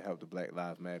that money to help the Black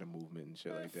Lives Matter movement and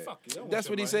shit like that. Fuck you. I want That's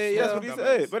your what he money. said, That's yeah. what he Dumbass.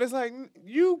 said. But it's like,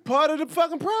 you part of the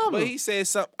fucking problem. But he said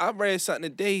something. I read something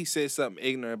today. He said something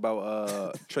ignorant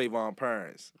about Travon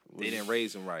parents. They didn't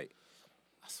raise him right.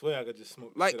 I swear I could just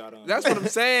smoke Like, shit out on that's what I'm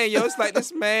saying, yo. It's like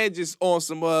this man just on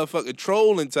some motherfucking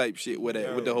trolling type shit with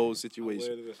that, with the whole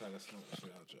situation. I wish I could smoke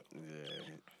shit out you.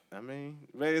 Yeah. I mean,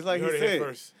 but it's like You heard he it here said.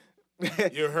 first.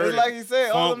 You heard It's it. like he said,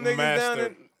 all them Funk niggas down master.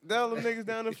 in all them niggas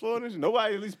down in Florida,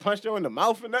 nobody at least punched you in the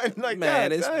mouth or nothing like Man,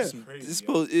 that. it's Damn. some, Crazy, it's, yo.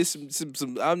 supposed, it's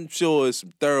some. I'm sure it's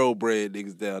some thoroughbred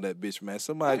niggas down that bitch, man.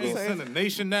 Somebody Ain't gonna. send a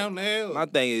nation down there. My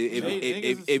thing is, Hey, niggas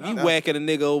if is you nuts. whacking a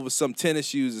nigga over some tennis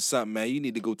shoes or something, man, you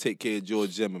need to go take care of George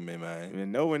Zimmerman, man.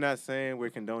 And no, we're not saying we're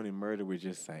condoning murder. We're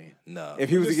just saying No. if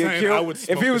he was to Just get saying, I killed, would if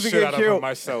smoke he the was to shit get out of him killed,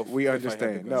 myself we if I had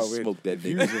understand. the No, guns. we're Smoke that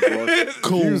views nigga. of Walter,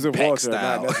 Cool views of pack Walter are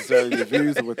style. not necessarily the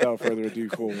views of Without Further Ado.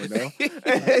 Cool, one, no.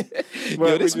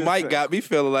 Yo, this mic got me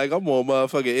feeling like I'm on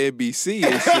motherfucking NBC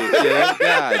and shit. Yeah,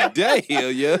 god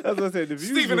damn, yo. That's what I said. The views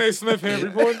Stephen of, A. Smith here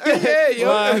reporting. Yeah, yo.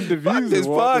 Live the Fuck views this of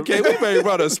Walter. podcast. We better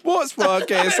run a sports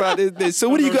podcast out this bitch. So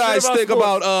what do you Know shit guys about think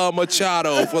sports. about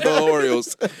Machado for the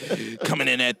Orioles? Coming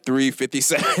in at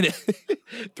 357.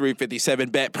 357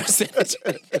 bat percentage.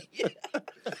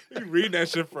 You read that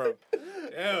shit from?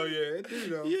 Hell yeah, it do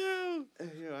though.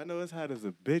 Yo, I know it's hot as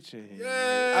a bitch in here.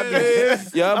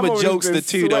 Yeah, I'm a always jokester been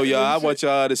too, though, sweating y'all. I and want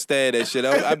y'all to understand that shit.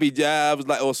 I was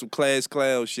like on some class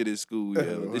clown shit in school,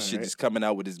 yo. This shit Right. just coming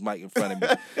out with his mic in front of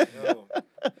me. Yo,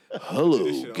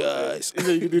 Hello, guys. You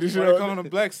can do this why shit they call him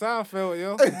Black Seinfeld,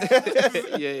 yo?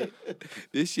 Yeah,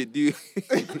 this shit, dude.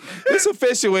 This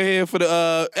official in here for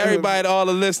the everybody, all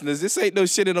the listeners. This ain't no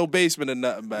shit in no basement or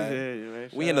nothing, man. Yeah, man.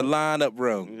 We in the lineup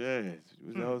room. Yeah.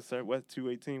 It was West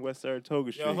 218 West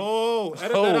Saratoga Street. Yo, ho,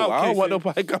 edit Oh, that out, I don't want Casey.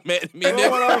 nobody come at me, I don't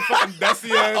nigga. want all fucking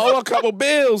dusty ass. Oh, a couple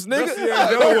bills, nigga. Dusty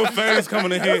ass Yellowwood fans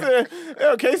coming in here.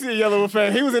 Yo, Casey a Yellowwood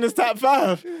fan. He was in his top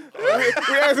 5. We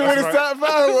asked him what his top 5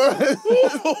 was.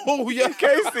 Oh, yeah.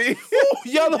 Casey.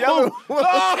 Yellow. Yellowwood.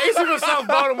 Oh, Casey from South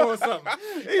Baltimore or something.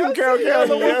 He from Carroll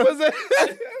County. Yellow was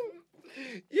it?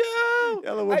 Yo,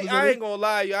 Yellow Wolf was I in ain't gonna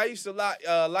lie, yo. I used to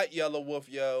like Yellow Wolf,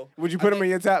 yo. Would you put him in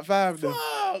your top 5 though?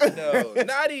 Fuck no,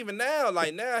 not even now.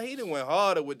 Like now, he done went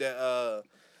harder with that.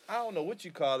 I don't know what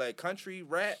you call that, country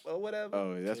rap or whatever.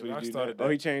 Oh, that's Yeah, what I he did. started Oh,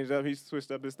 that. he changed up. He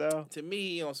switched up his style. To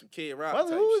me, he on some Kid Rock. Who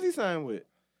type was he shit. signed with?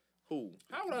 Who?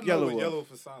 How would I know Yellow what Wolf. Yellow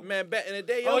for something? Man, back in the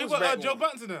day, Oh, yo, he was was back Joe when-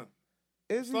 Buttons to them.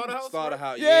 Is he? Slaughterhouse?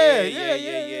 Slaughterhouse. Yeah.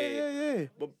 Yeah.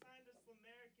 But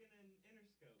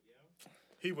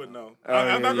He would know. Oh,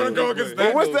 I'm not yeah, gonna yeah. go against Well,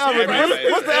 that. what's the though. other?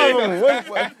 Yeah, What's the other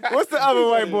one? What's the other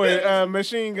white boy?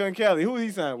 Machine Gun Kelly. Who he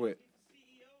signed with?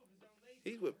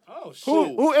 He with Oh shit.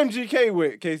 Who MGK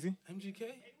with? Casey? MGK?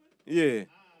 Yeah.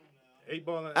 8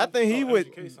 Ball. I think he would-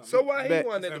 MGK something. So why he Back-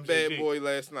 won at the MGG. Bad Boy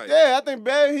last night? Yeah, I think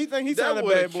he signed That a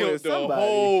would bad have boy. killed Or the somebody.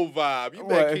 whole vibe. You What,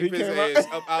 better if keep he his came ass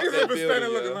up out Niggas that been standing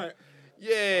building, looking yo. like.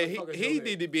 Yeah, Fucking he go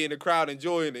need to be in the crowd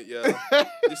enjoying it, yo.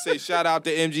 Just say shout out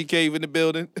to MGK in the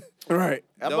building. Right.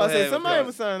 I Don't about to say have a somebody gun.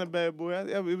 was signing a bad boy.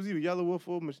 It was either Yellow Wolf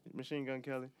or Machine Gun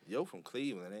Kelly. Yo from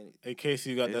Cleveland, ain't Hey, Casey,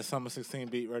 you got that Summer 16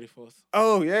 beat ready for us?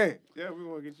 Oh yeah. Yeah, we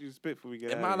want to get you to spit before we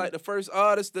get it? Am out I of like the first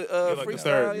artist to like the freestyle,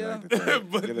 third,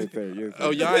 yeah? You're like third. You're Oh,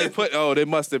 y'all ain't put. Oh, they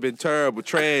must have been terrible,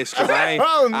 trash. Cause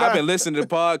Oh, nah. I've been listening to the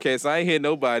podcast. I ain't hear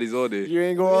nobody's on there. You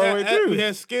ain't going all the way through. We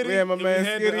had Skitty. We had my and man we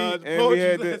had Skitty, the and we poetry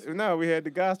had list. we had the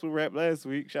gospel rap last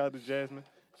week. Shout out to Jasmine.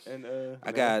 And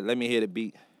Let me hear the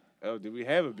beat. Oh, did we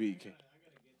have a beat?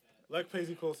 Like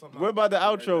Paisley called something. What about the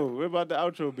outro? What about the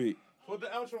outro beat? Put the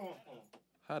outro on.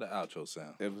 How the outro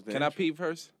sound? That was the Can I outro. peep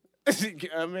first?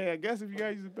 I mean, I guess if you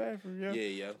gotta use the bathroom, yo. Yeah,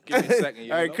 yo. Give me a second,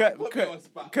 yo. All right, Don't put me on the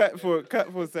spot. cut for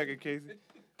a second, Casey.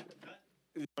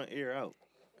 One ear out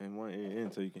and one ear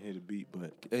in so you can hear the beat,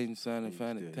 but Ain't sounding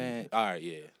funny Yeah. thing. All right,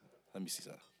 yeah. Let me see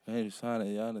something. Ain't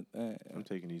sounding y'all thing. I'm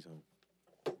taking these home.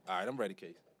 All right, I'm ready,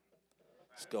 Case.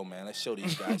 Let's go, man. Let's show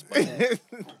these guys. Taking these.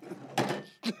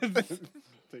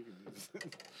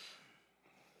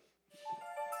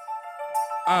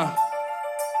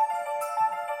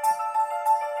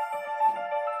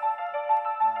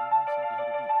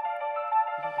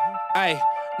 Hey,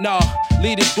 nah,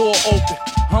 leave the door open.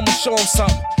 I'ma show 'em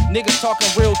something. Niggas talking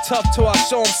real tough till I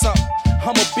show 'em something.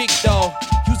 I'm a big dog,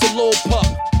 use a little pup.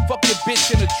 Fuck your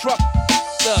bitch in the truck.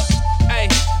 Look, hey,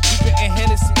 we getting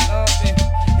Hennessy and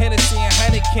Hennessy and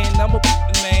Heineken. I'm a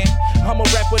man. I'ma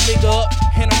wrap a nigga up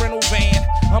in a rental van.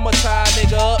 I'ma tie a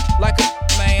nigga up like a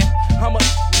man. I'm a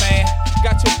man.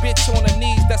 Got your bitch on her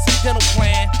knees, that's a dental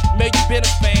plan. Man, you been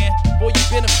a fan, boy, you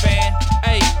been a fan.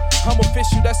 Hey, I'm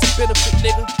official, that's a benefit,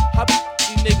 nigga. I be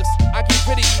you niggas, I get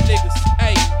rid of you niggas.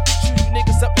 Hey, shoot you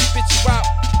niggas up and spit you out.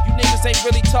 You niggas ain't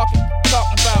really talking about.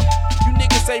 You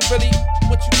niggas ain't really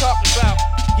what you talking about.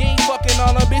 You ain't fucking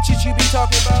all the bitches you be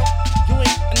talking about. You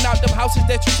ain't out them houses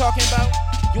that you talking about.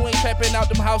 You ain't trapping out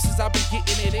them houses, I been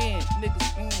getting it in. Niggas,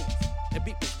 that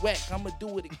beat was whack, I'ma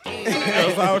do it again. That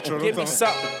was the outro, Give me don't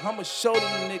something, I'ma show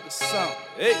them niggas something.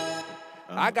 Hey,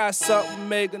 I got something,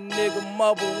 make a nigga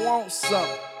mother want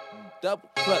something. Double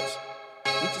clutch,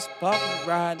 we just poppin'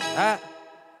 riding high.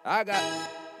 I got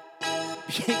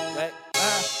beat back.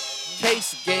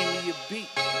 Case gave me a beat.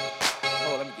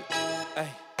 Oh, let me get.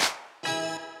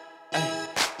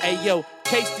 Hey, yo,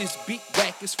 Case this beat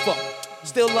whack as fuck.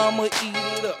 Still I'ma eat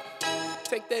it up.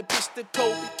 Take that bitch to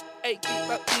Kobe. Hey, keep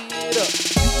I eat it up.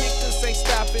 You niggas ain't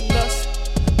stopping us.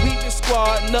 We been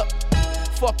squadding up.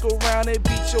 Fuck around and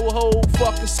beat your whole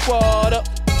fucking squad up.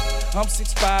 I'm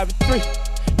 6'5" and 3.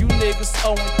 You niggas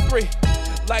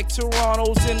 0-3. Like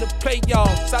Toronto's in the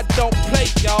playoffs. I don't play,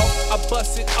 y'all. I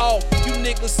bust it off. You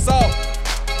niggas soft.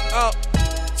 Up.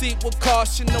 See with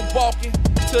caution, I'm walking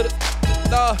to the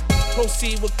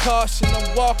proceed with caution,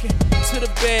 I'm walking to the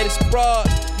baddest broad.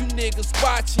 You niggas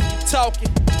watching, you talking.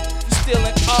 You still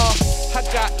in awe. I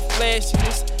got the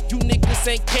flashiness. You niggas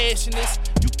ain't cashing this.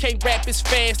 You can't rap as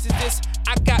fast as this.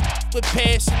 I got with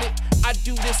passionate. I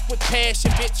do this with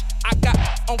passion, bitch. I got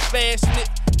on fashion it.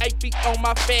 8 feet on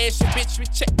my fashion, bitch. We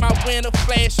check my winter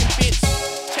fashion, bitch.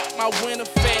 Check my winter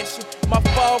fashion, my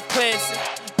fall classic.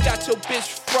 Got your bitch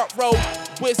front row,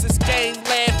 Wizards game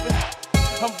laughing.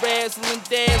 I'm razzling,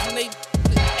 dazzling, they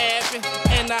apping.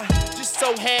 And I just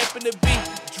so happen to be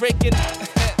drinking.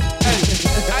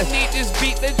 I need this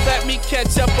beat that let me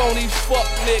catch up on these fuck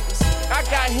niggas. I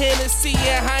got Hennessy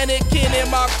and Heineken in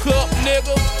my cup,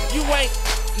 nigga. You ain't,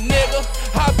 nigga.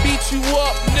 I beat you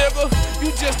up, nigga.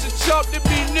 You just a chump to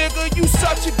me, nigga. You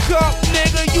such a gump,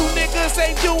 nigga. You niggas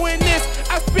ain't doing this.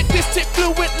 I spit this shit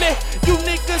fluently. You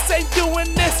niggas ain't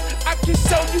doing this. I can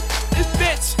show you this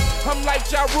bitch. I'm like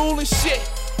Ja Rule and shit.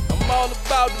 I'm all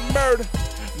about the murder.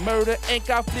 Murder Inc.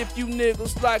 I flip you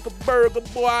niggas like a burger.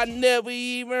 Boy, I never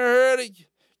even heard of you.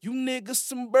 You niggas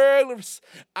some burglars.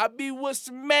 I be with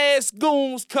some mass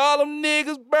goons. Call them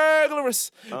niggas burglars.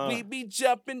 We be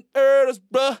jumping hurdles,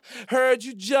 bruh. Heard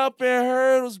you jumping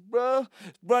hurdles, bruh.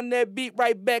 Run that beat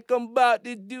right back. I'm about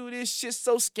to do this shit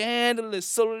so scandalous.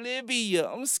 So Olivia,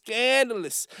 I'm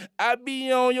scandalous. I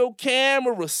be on your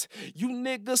cameras. You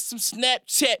niggas some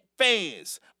Snapchat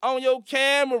fans. On your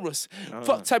cameras.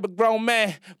 Fuck type of grown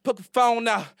man. Put the phone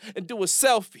out and do a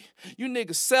selfie. You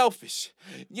niggas selfish.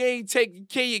 You ain't taking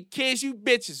care of your kids. You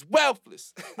bitches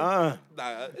wealthless. Nah,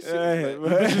 that shit hey,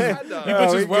 was You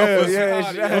bitches worthless.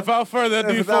 Yeah, Without further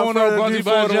ado, Without 410 further brought to you ado,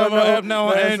 by 410 Java app now on know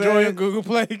what I'm Android saying? and Google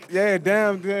Play. Yeah,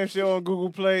 damn show on Google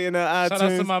Play and iTunes. Shout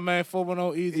out to my man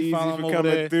 410 Easy. Easy Follow him for over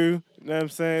coming there. through. You know what I'm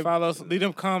saying? Follow us. Leave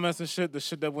them comments and shit. The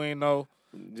shit that we ain't know.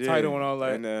 Yeah. Title and all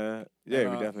that. And, we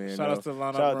definitely ain't shout know. out to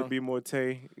Lana, Shout out bro. to B More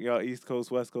Tay, y'all East Coast,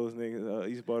 West Coast niggas,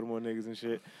 East Baltimore niggas and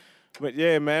shit. But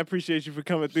yeah, man, appreciate you for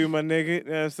coming through, my nigga. You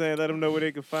know what I'm saying? Let them know where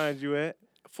they can find you at.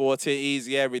 410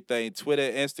 Easy everything.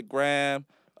 Twitter, Instagram,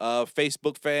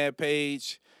 Facebook fan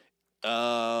page,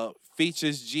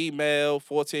 features Gmail,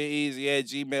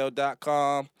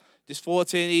 410easy@gmail.com. Just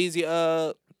 410 Easy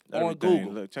on Everything.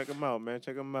 Google. Look, check them out, man.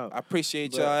 Check them out. I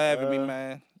appreciate y'all having me,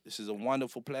 man. This is a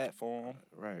wonderful platform.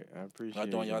 Right, I appreciate Y'all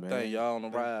doing you, y'all man. thing. Y'all on the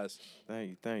rise.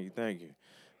 Thank you.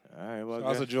 All right, well,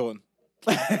 Shout out to Jordan.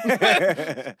 I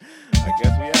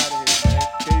guess we out of here, man.